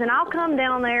 Grizz, and I'll come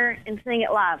down there and sing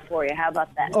it live for you. How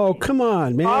about that? Oh, come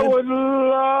on, man! I would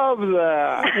love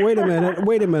that. Wait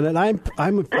a minute.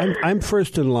 I'm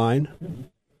first in line.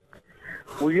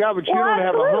 Well, yeah, but you Well, don't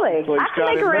have a absolutely. hunting place I can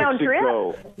down make a in round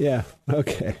Mexico. Yeah.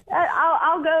 Okay.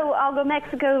 I'll go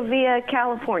Mexico via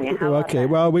California. How about Okay. that?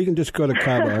 Well, we can just go to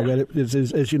Cabo.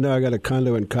 As you know, I got a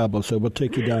condo in Cabo, so we'll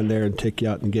take you down there and take you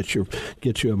out and get you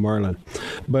a marlin.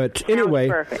 But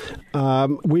anyway,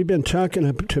 we've been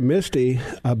talking to Misty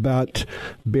about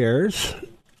bears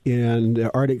in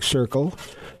the Arctic Circle,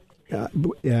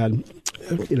 and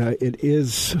it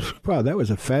is wow. That was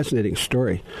a fascinating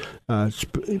story,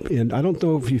 and I don't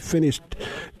know if you finished.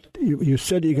 You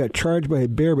said you got charged by a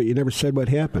bear, but you never said what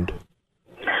happened.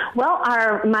 Well,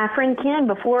 my friend Ken,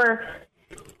 before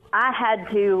I had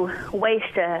to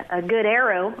waste a good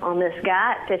arrow on this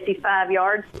guy at 55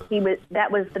 yards,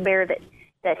 that was the bear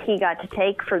that he got to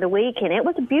take for the week, and it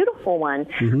was a beautiful one.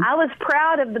 Mm-hmm. I was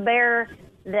proud of the bear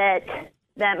that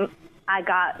I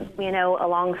got,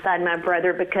 alongside my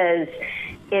brother, because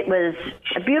it was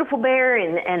a beautiful bear,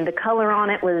 and the color on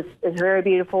it is very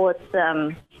beautiful. It's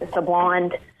a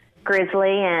blonde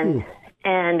grizzly, and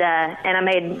I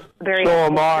made very so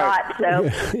shot. So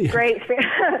Yeah. great,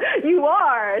 you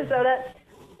are. So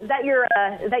is that your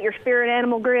spirit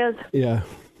animal, Grizz? Yeah.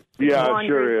 Yeah, Blonde it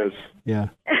sure grizzly. is. Yeah.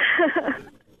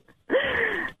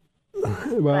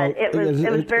 But it was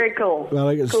very cool. Well,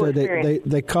 like I Cool said, experience.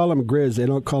 they call him Grizz. They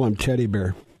don't call him Teddy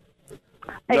Bear.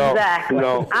 Exactly.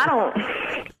 No. I don't.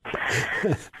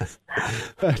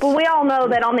 Well, we all know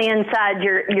that on the inside,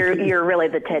 you're really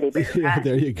the teddy bear. Yeah, Right?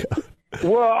 there you go.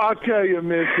 Well, I'll tell you,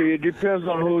 Missy, it depends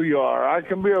on who you are. I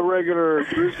can be a regular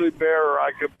grizzly bear, or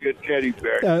I can be a teddy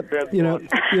bear. It depends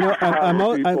on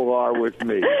how people are with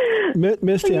me.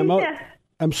 Misty, Yeah.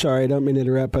 I'm sorry, I don't mean to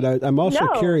interrupt, but I'm also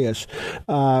No. curious.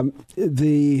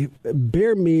 The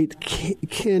bear meat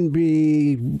can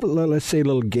be, let's say, a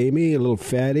little gamey, a little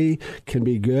fatty, can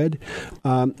be good.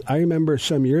 I remember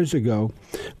some years ago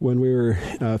when we were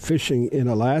fishing in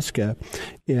Alaska,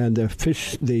 and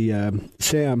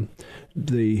Sam,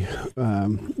 the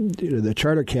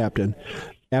charter captain,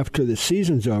 after the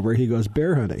season's over, he goes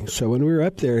bear hunting. So when we were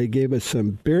up there, he gave us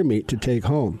some bear meat to take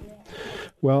home.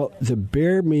 Well, the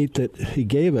bear meat that he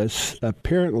gave us,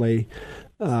 apparently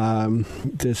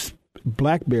this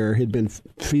black bear had been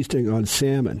feasting on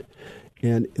salmon.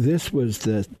 And this was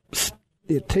it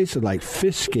tasted like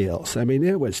fish scales. I mean,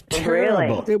 it was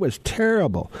terrible. Really? It was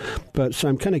terrible. But so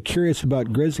I'm kind of curious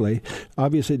about grizzly.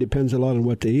 Obviously, it depends a lot on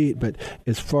what they eat. But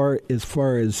as far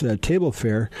as table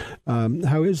fare,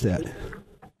 how is that?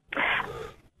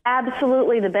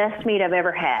 Absolutely the best meat I've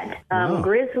ever had. Wow.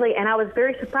 Grizzly, and I was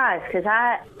very surprised because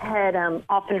I had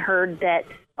often heard that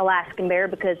Alaskan bear,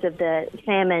 because of the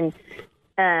salmon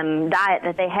diet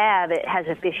that they have, it has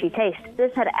a fishy taste.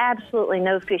 This had absolutely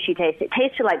no fishy taste. It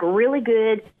tasted like really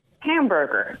good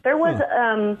hamburger. There was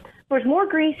more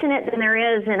grease in it than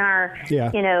there is in our,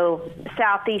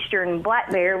 southeastern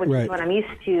black bear, which Right. is what I'm used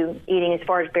to eating as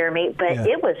far as bear meat. But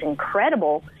it was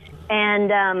incredible.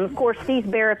 And, of course, these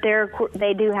bear up there,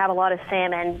 they do have a lot of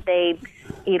salmon. They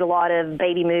eat a lot of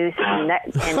baby moose and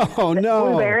Oh, no.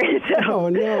 blueberries. So, Oh,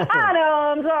 no. I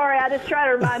know, I'm sorry. I just try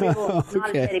to remind people it's not a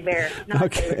Okay. teddy bear. Not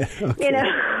Okay. a teddy bear.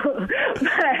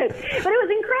 But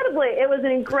it was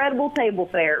an incredible table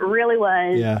fare. It really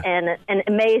was. Yeah. And an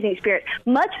amazing experience.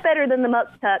 Much better than the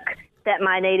muktuk that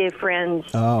my native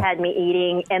friends had me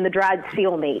eating, and the dried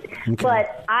seal meat. Okay.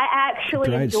 But I actually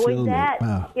Dried seal enjoyed meat. that.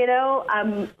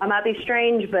 Wow. I might be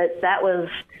strange, but that was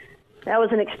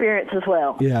an experience as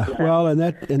well. Yeah, well, in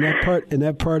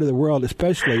that part of the world,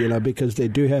 especially, because they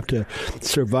do have to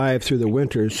survive through the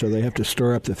winters, so they have to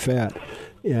store up the fat,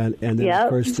 and then of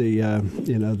course the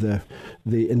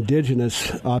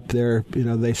indigenous up there,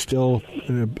 they still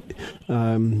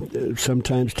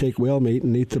sometimes take whale meat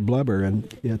and eat the blubber,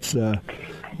 and it's a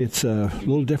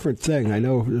little different thing. I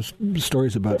know there's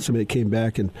stories about somebody that came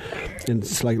back, and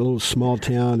it's like a little small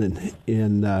town, and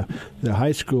in the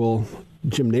high school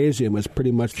gymnasium was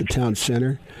pretty much the town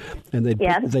center, and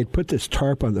they'd put this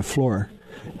tarp on the floor,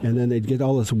 and then they'd get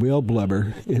all this whale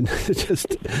blubber and just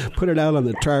put it out on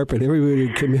the tarp, and everybody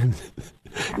would come in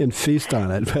and feast on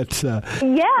it. But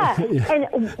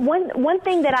and one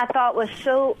thing that I thought was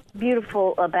so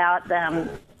beautiful about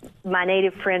my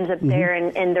native friends up there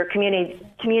and their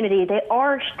community, they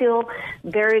are still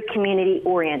very community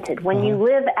oriented. When you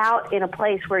live out in a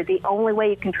place where the only way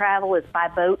you can travel is by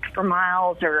boat for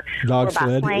miles or by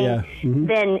sled, plane, yeah.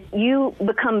 then you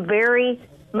become very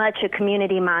much a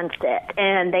community mindset,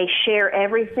 and they share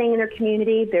everything in their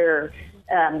community. They're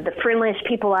the friendliest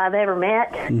people I've ever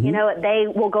met. Mm-hmm. You know, they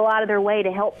will go out of their way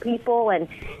to help people, and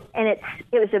it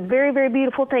was a very, very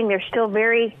beautiful thing. They're still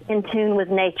very in tune with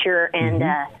nature, and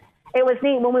it was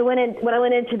neat when I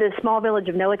went into the small village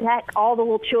of Noatak. All the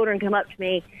little children come up to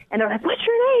me and they're like, "What's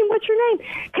your name? What's your name?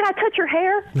 Can I touch your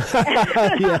hair?"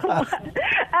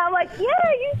 I'm like,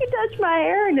 "Yeah, you can touch my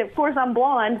hair." And of course, I'm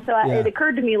blonde, so it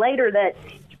occurred to me later that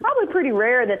it's probably pretty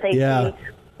rare that they see,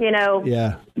 you know.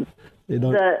 Yeah.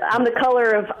 I'm the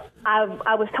color of.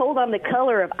 I was told I'm the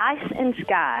color of ice and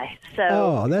sky.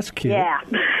 So. That's cute. Yeah.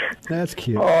 That's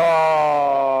cute.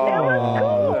 Oh, that was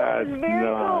cool. That's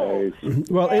very nice.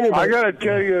 Well, anyway, I got to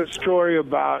tell you a story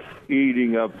about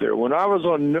eating up there. When I was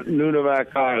on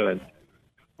Nunavak Island,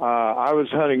 I was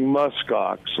hunting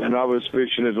muskox, and I was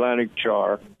fishing Atlantic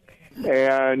char.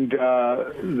 And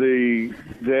the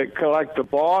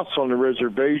boss on the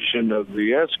reservation of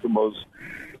the Eskimos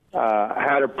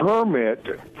had a permit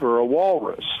for a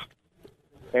walrus.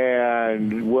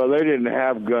 And, well, they didn't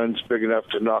have guns big enough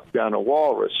to knock down a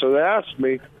walrus. So they asked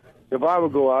me if I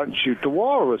would go out and shoot the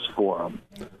walrus for them.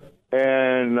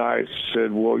 And I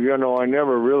said, well, you know, I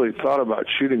never really thought about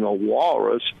shooting a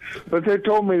walrus. But they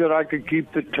told me that I could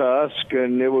keep the tusk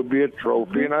and it would be a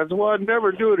trophy. And I said, well, I'd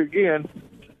never do it again.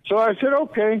 So I said,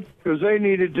 okay, because they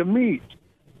needed to meet.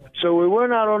 So we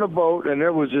went out on a boat, and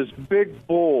there was this big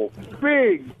bull,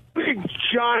 big,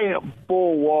 giant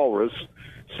bull walrus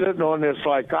sitting on this,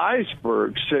 like,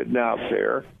 iceberg sitting out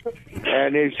there.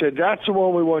 And he said, that's the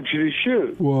one we want you to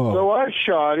shoot. Whoa. So I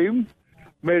shot him,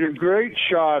 made a great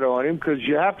shot on him, because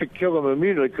you have to kill them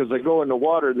immediately because they go in the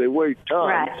water, they weigh tons.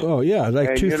 Right. Oh, yeah,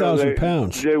 like 2,000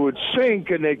 pounds. They would sink,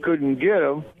 and they couldn't get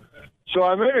them. So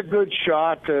I made a good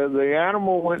shot. The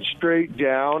animal went straight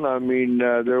down. I mean,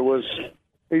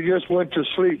 he just went to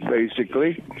sleep,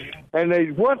 basically.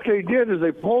 And what they did is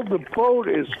they pulled the boat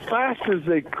as fast as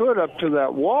they could up to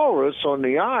that walrus on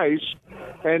the ice,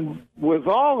 and with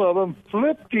all of them,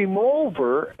 flipped him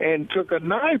over and took a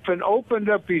knife and opened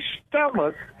up his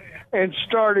stomach and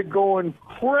started going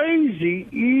crazy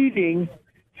eating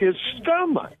his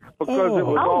stomach because it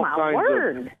was all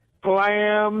kinds of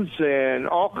clams and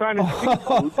all kinds of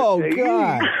seafood that they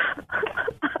eat.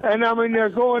 And I mean, they're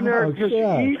going there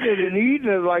eating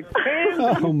it like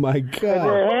candy. Oh my God! And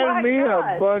they handed me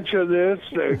a bunch of this,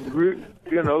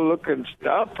 looking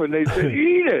stuff, and they said,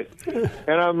 "Eat it."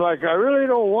 And I'm like, "I really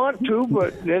don't want to,"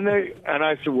 but then I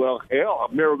said, "Well, hell,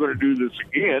 I'm never going to do this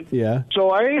again." Yeah.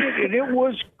 So I ate it, and it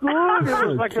was good. It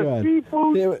was like a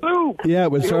seafood soup. Yeah,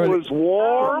 it was. It was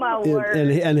warm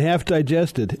and half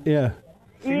digested. Yeah.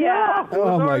 Yeah.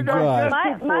 Oh my God.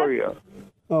 For you.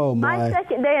 Oh my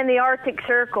second day in the Arctic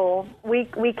Circle, we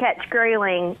catch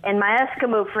grayling, and my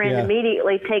Eskimo friend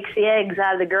immediately takes the eggs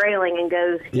out of the grayling and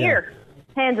goes, "Here,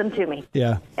 hands them to me."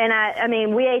 Yeah. And I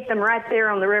mean, we ate them right there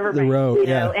on the riverbank. The road,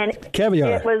 and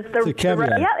caviar. It was the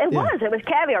caviar. It was. It was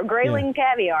caviar, grayling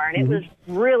caviar, and it was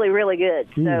really, really good.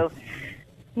 So,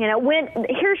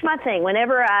 here's my thing.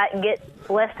 Whenever I get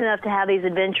blessed enough to have these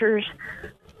adventures,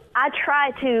 I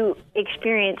try to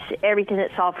experience everything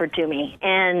that's offered to me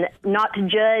and not to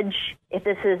judge if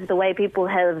this is the way people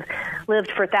have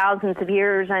lived for thousands of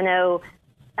years. I know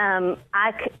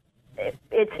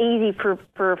it's easy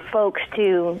for folks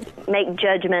to make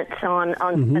judgments on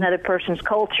another person's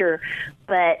culture,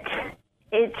 but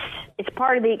it's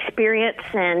part of the experience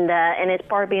and it's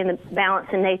part of being the balance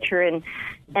in nature.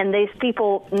 And these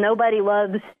people, nobody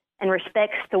loves and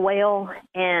respects the whale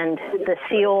and the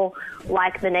seal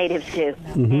like the natives do,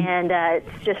 and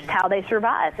it's just how they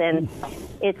survive, and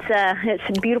it's a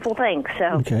beautiful thing. So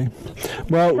okay,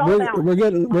 well we're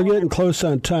getting close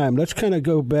on time. Let's kind of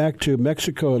go back to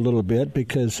Mexico a little bit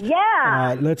because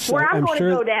I'm going to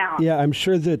go down. Yeah, I'm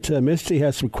sure that Misty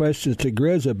has some questions to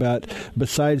Grizz about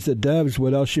besides the doves.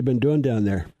 What else you've been doing down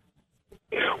there?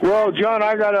 Well, John,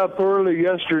 I got up early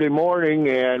yesterday morning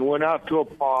and went out to a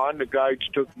pond. The guides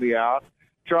took me out.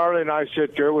 Charlie and I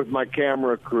sit there with my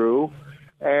camera crew,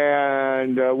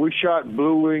 and we shot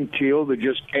blue-winged teal that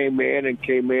just came in,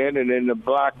 and then the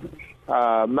black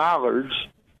mallards,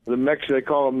 they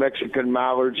call them Mexican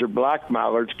mallards or black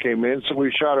mallards, came in. So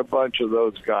we shot a bunch of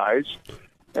those guys.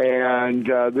 And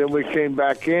then we came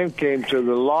back in, came to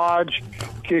the lodge,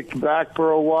 kicked back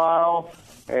for a while,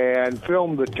 and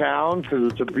filmed the town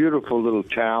because it's a beautiful little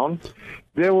town.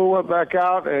 Then we went back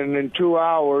out, and in 2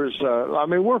 hours,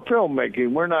 we're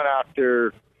filmmaking. We're not out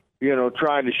there,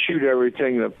 trying to shoot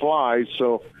everything that flies.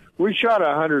 So we shot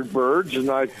 100 birds, and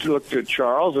I looked at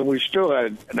Charles, and we still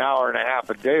had an hour and a half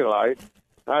of daylight.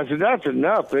 I said, that's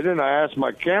enough, isn't it? I asked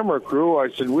my camera crew, I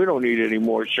said, we don't need any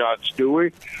more shots, do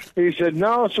we? He said,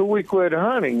 no, so we quit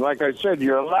hunting. Like I said,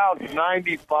 you're allowed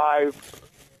 95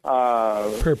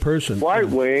 per person white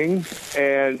wing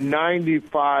and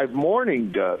 95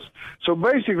 mourning doves. So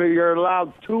basically, you're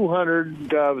allowed 200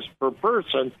 doves per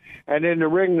person, and in the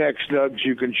ringnecks doves,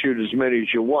 you can shoot as many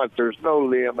as you want. There's no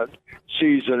limit,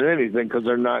 season, or anything because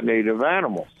they're not native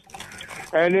animals.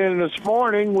 And then this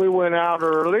morning, we went out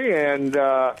early and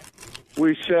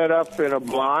we set up in a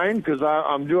blind because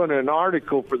I'm doing an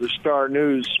article for the Star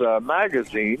News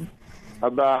magazine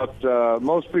about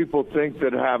most people think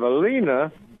that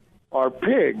javelina are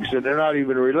pigs, and they're not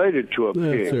even related to a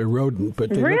pig. They're a rodent, but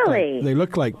they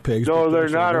look like pigs. No, they're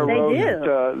not a rodent.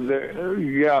 They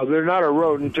do. They're not a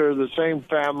rodent. They're the same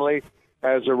family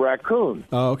as a raccoon.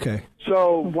 Oh, okay.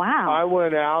 So I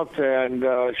went out and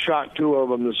shot 2 of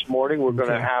them this morning. We're going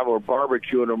to we're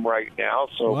barbecuing them right now.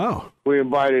 So we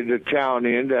invited the town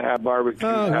in to have barbecue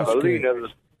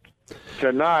javelina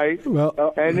tonight.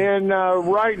 Well, and then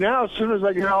right now, as soon as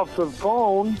I get off the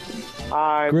phone,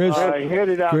 I'm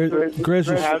headed out.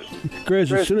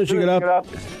 Grizz, as soon as you get up,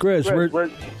 Grizz,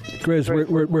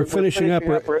 we're finishing up.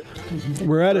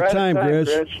 We're out of time,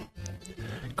 Grizz.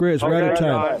 Grizz, we're out of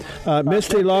time.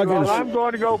 Misty Loggins. I'm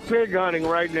going to go pig hunting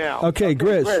right now. Okay,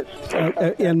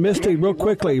 Grizz. And Misty, real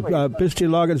quickly,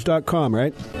 MistyLoggins.com,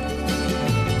 right?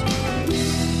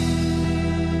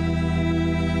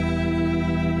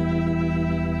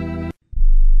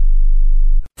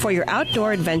 For your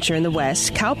outdoor adventure in the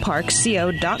West,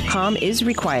 CalParksCO.com is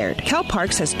required.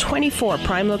 CalParks has 24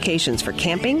 prime locations for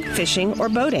camping, fishing, or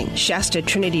boating. Shasta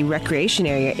Trinity Recreation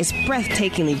Area is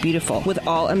breathtakingly beautiful with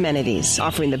all amenities,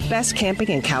 offering the best camping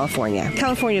in California.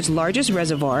 California's largest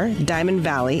reservoir, Diamond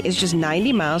Valley, is just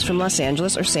 90 miles from Los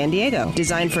Angeles or San Diego,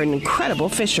 designed for an incredible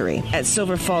fishery. At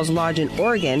Silver Falls Lodge in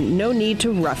Oregon, no need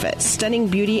to rough it. Stunning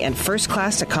beauty and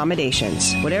first-class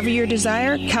accommodations. Whatever your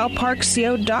desire,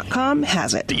 CalParksCO.com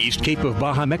has it. The East Cape of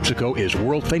Baja, Mexico is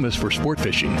world famous for sport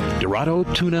fishing. Dorado,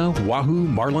 tuna, wahoo,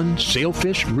 marlin,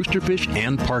 sailfish, roosterfish,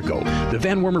 and pargo. The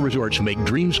Van Wormer Resorts make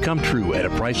dreams come true at a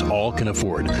price all can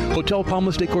afford. Hotel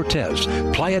Palmas de Cortez,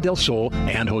 Playa del Sol,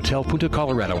 and Hotel Punta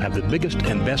Colorado have the biggest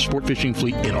and best sport fishing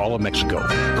fleet in all of Mexico.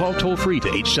 Call toll-free to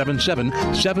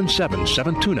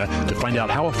 877-777-TUNA to find out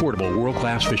how affordable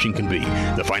world-class fishing can be.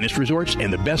 The finest resorts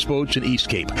and the best boats in East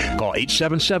Cape. Call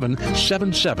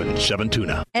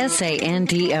 877-777-TUNA.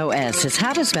 SANDOS is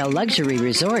how to spell luxury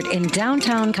resort in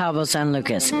downtown Cabo San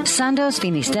Lucas. Sandos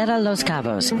Finisterra Los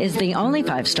Cabos is the only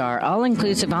 5-star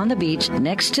all-inclusive on the beach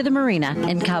next to the marina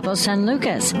in Cabo San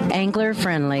Lucas.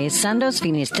 Angler-friendly Sandos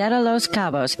Finisterra Los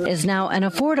Cabos is now an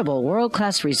affordable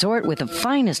world-class resort with the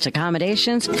finest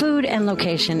accommodations, food, and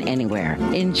location anywhere.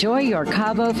 Enjoy your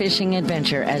Cabo fishing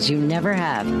adventure as you never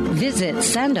have. Visit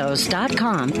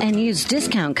sandos.com and use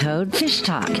discount code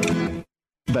FISHTALK.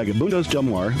 Vagabundos Del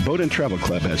Mar Boat and Travel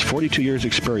Club has 42 years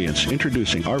experience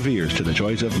introducing RVers to the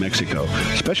joys of Mexico.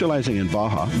 Specializing in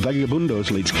Baja,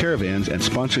 Vagabundos leads caravans and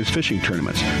sponsors fishing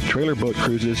tournaments, trailer boat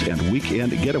cruises, and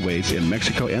weekend getaways in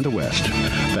Mexico and the West.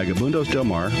 Vagabundos Del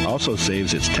Mar also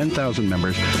saves its 10,000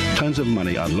 members tons of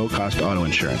money on low-cost auto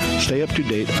insurance. Stay up to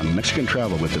date on Mexican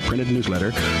travel with the printed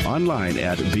newsletter online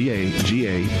at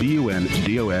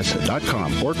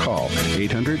vagabundos.com or call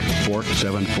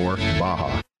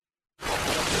 800-474-BAJA.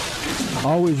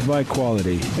 Always buy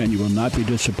quality, and you will not be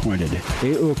disappointed.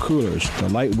 AO Coolers, the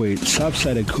lightweight,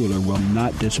 soft-sided cooler, will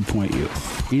not disappoint you.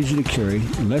 Easy to carry,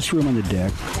 less room on the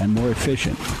deck, and more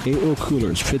efficient. AO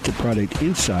Coolers fit the product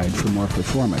inside for more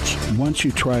performance. Once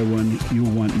you try one,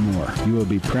 you'll want more. You will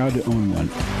be proud to own one.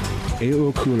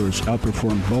 AO Coolers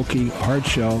outperform bulky, hard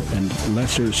shell, and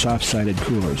lesser soft-sided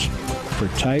coolers. For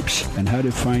types and how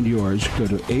to find yours, go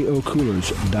to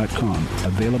aocoolers.com.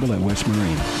 Available at West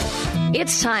Marine.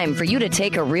 It's time for you to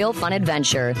take a real fun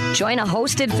adventure. Join a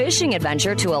hosted fishing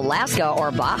adventure to Alaska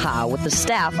or Baja with the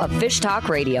staff of Fish Talk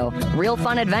Radio. Real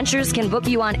Fun Adventures can book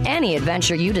you on any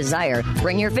adventure you desire.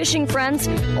 Bring your fishing friends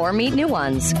or meet new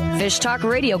ones. Fish Talk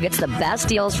Radio gets the best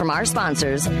deals from our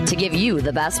sponsors to give you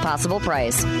the best possible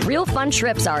price. Real Fun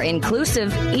trips are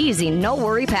inclusive, easy,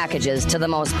 no-worry packages to the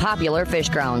most popular fish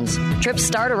grounds. Trips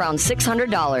start around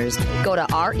 $600. Go to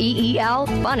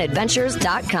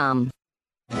REELFunadventures.com.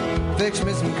 Fix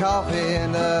me some coffee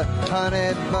and a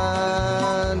honey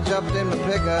bun. Jumped in my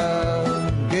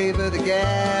pickup, gave her the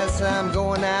gas. I'm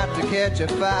going out to catch a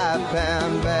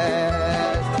 5-pound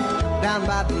bass. Down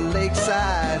by the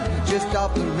lakeside, just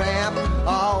off the ramp.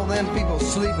 All them people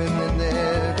sleeping in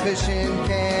their fishing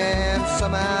camp.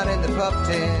 Some out in the pup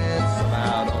tents. I'm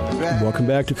out on the grass. Welcome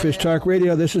back to Fish Talk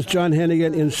Radio. This is John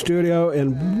Hennigan in studio,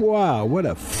 and wow, what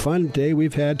a fun day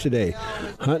we've had today.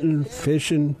 Hunting,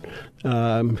 fishing,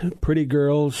 pretty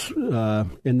girls,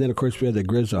 and then, of course, we had the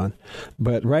Grizz on.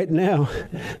 But right now,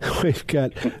 we've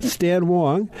got Stan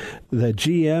Wong, the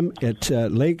GM at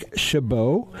Lake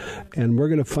Chabot, and we're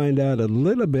going to find out a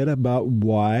little bit about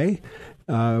why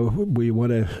we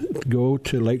want to go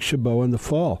to Lake Chabot in the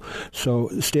fall. So,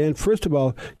 Stan, first of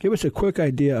all, give us a quick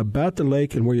idea about the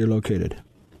lake and where you're located.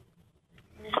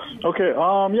 Okay,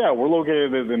 yeah, we're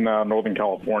located in Northern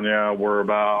California. We're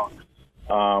about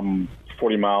 40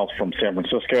 miles from San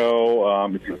Francisco.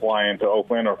 If you fly into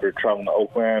Oakland, or if you're traveling to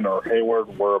Oakland or Hayward,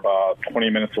 we're about 20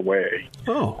 minutes away.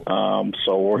 Oh.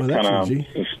 So we're kind of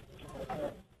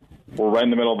we're right in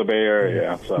the middle of the Bay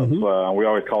Area. So we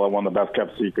always call it one of the best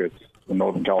kept secrets in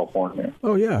Northern California.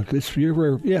 Oh yeah, that's.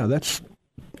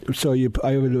 So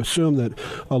I would assume that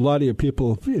a lot of your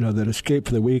people, that escape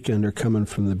for the weekend are coming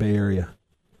from the Bay Area.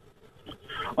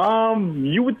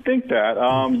 You would think that.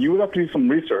 You would have to do some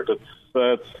research. It's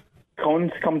come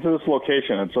to this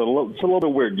location. It's a little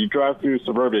bit weird. You drive through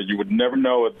suburbia, you would never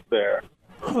know it's there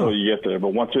until you get there.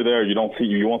 But once you're there, you won't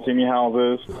see any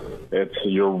houses.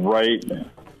 You're right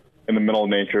in the middle of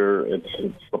nature. It's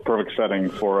the perfect setting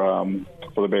for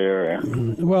the Bay Area.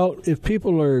 Well, if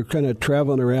people are kind of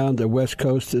traveling around the West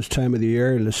Coast this time of the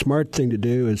year, and the smart thing to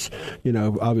do is,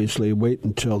 obviously wait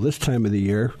until this time of the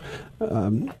year,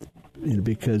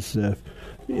 because the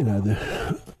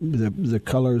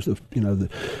colors of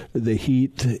the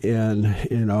heat,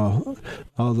 and all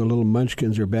the little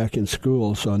munchkins are back in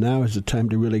school, so now is the time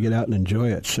to really get out and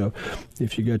enjoy it. So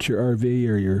if you got your RV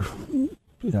or your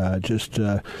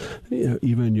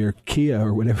even your Kia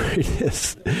or whatever it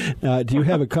is, do you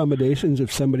have accommodations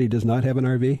if somebody does not have an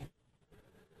RV?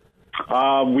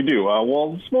 We do.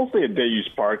 Well, it's mostly a day-use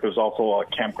park. There's also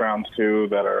campgrounds too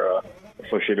that are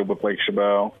associated with Lake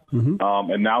Chabot. And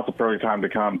now it's the perfect time to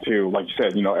come too. Like you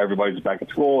said, everybody's back at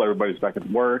school, everybody's back at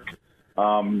work.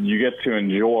 You get to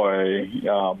enjoy,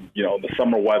 the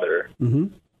summer weather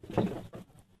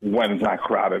when it's not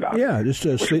crowded out. Yeah, just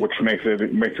which makes it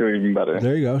even better.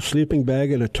 There you go, sleeping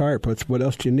bag and a tarp. What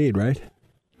else do you need, right?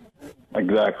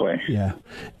 Exactly. Yeah,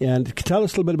 and tell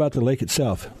us a little bit about the lake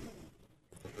itself.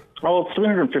 Well, it's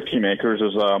 315 acres.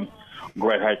 There's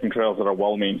great hiking trails that are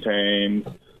well maintained.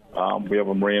 We have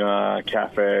a marina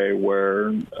cafe where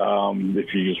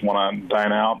if you just want to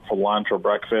dine out for lunch or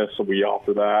breakfast, we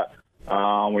offer that.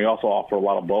 We also offer a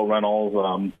lot of boat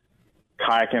rentals.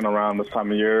 Kayaking around this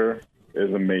time of year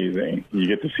is amazing. You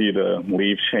get to see the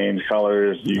leaves change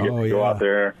colors. You get to go out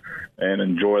there and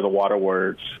enjoy the water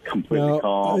where it's completely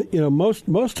calm.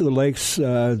 Most of the lakes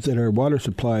that are water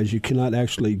supplies, you cannot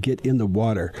actually get in the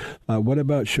water. What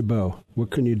about Chabot?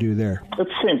 What can you do there?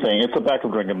 It's the same thing. It's a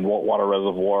backup drinking water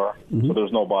reservoir, so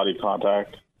there's no body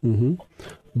contact.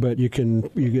 But you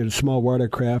get a small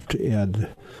watercraft, and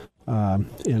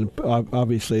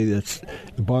obviously it's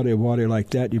a body of water like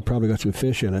that. You probably got some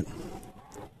fish in it.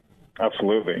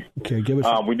 Absolutely. Okay, give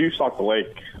us. We do stock the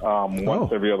lake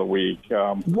once every other week.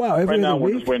 Wow, every right now other we're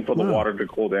week? just waiting for the water to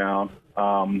cool down,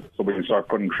 so we can start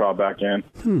putting trout back in.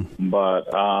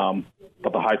 But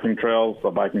the hiking trails,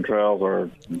 the biking trails are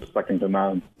second to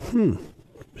none.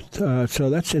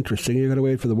 So that's interesting. You're going to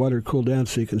wait for the water to cool down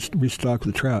so you can restock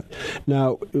the trout.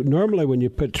 Now, normally when you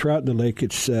put trout in the lake,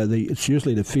 it's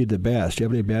usually to feed the bass. Do you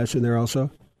have any bass in there also?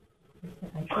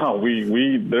 Oh,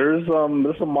 there's a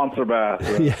monster bass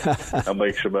at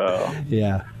Lake Chabot.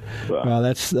 Yeah. So, well,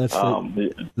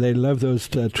 they love those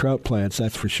trout plants.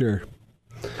 That's for sure.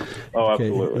 Oh,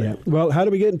 absolutely. Yeah. Well, how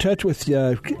do we get in touch with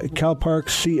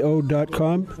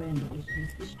calparksco.com?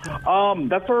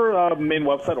 That's our main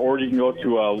website, or you can go to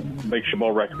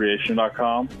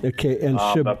LakeChabotRecreation.com. Okay, and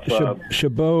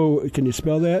Chabot, can you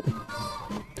spell that?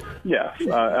 Yes,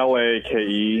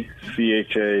 LakeChabot.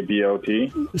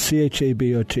 Chabot.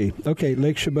 Okay,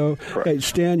 Lake Chabot. Hey,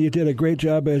 Stan, you did a great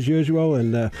job as usual,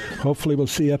 and hopefully we'll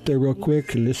see you up there real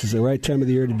quick, and this is the right time of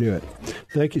the year to do it.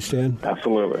 Thank you, Stan.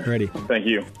 Absolutely. Ready. Thank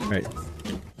you. All right.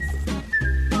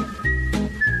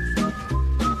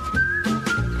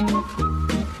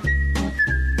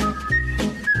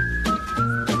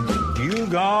 You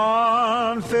gone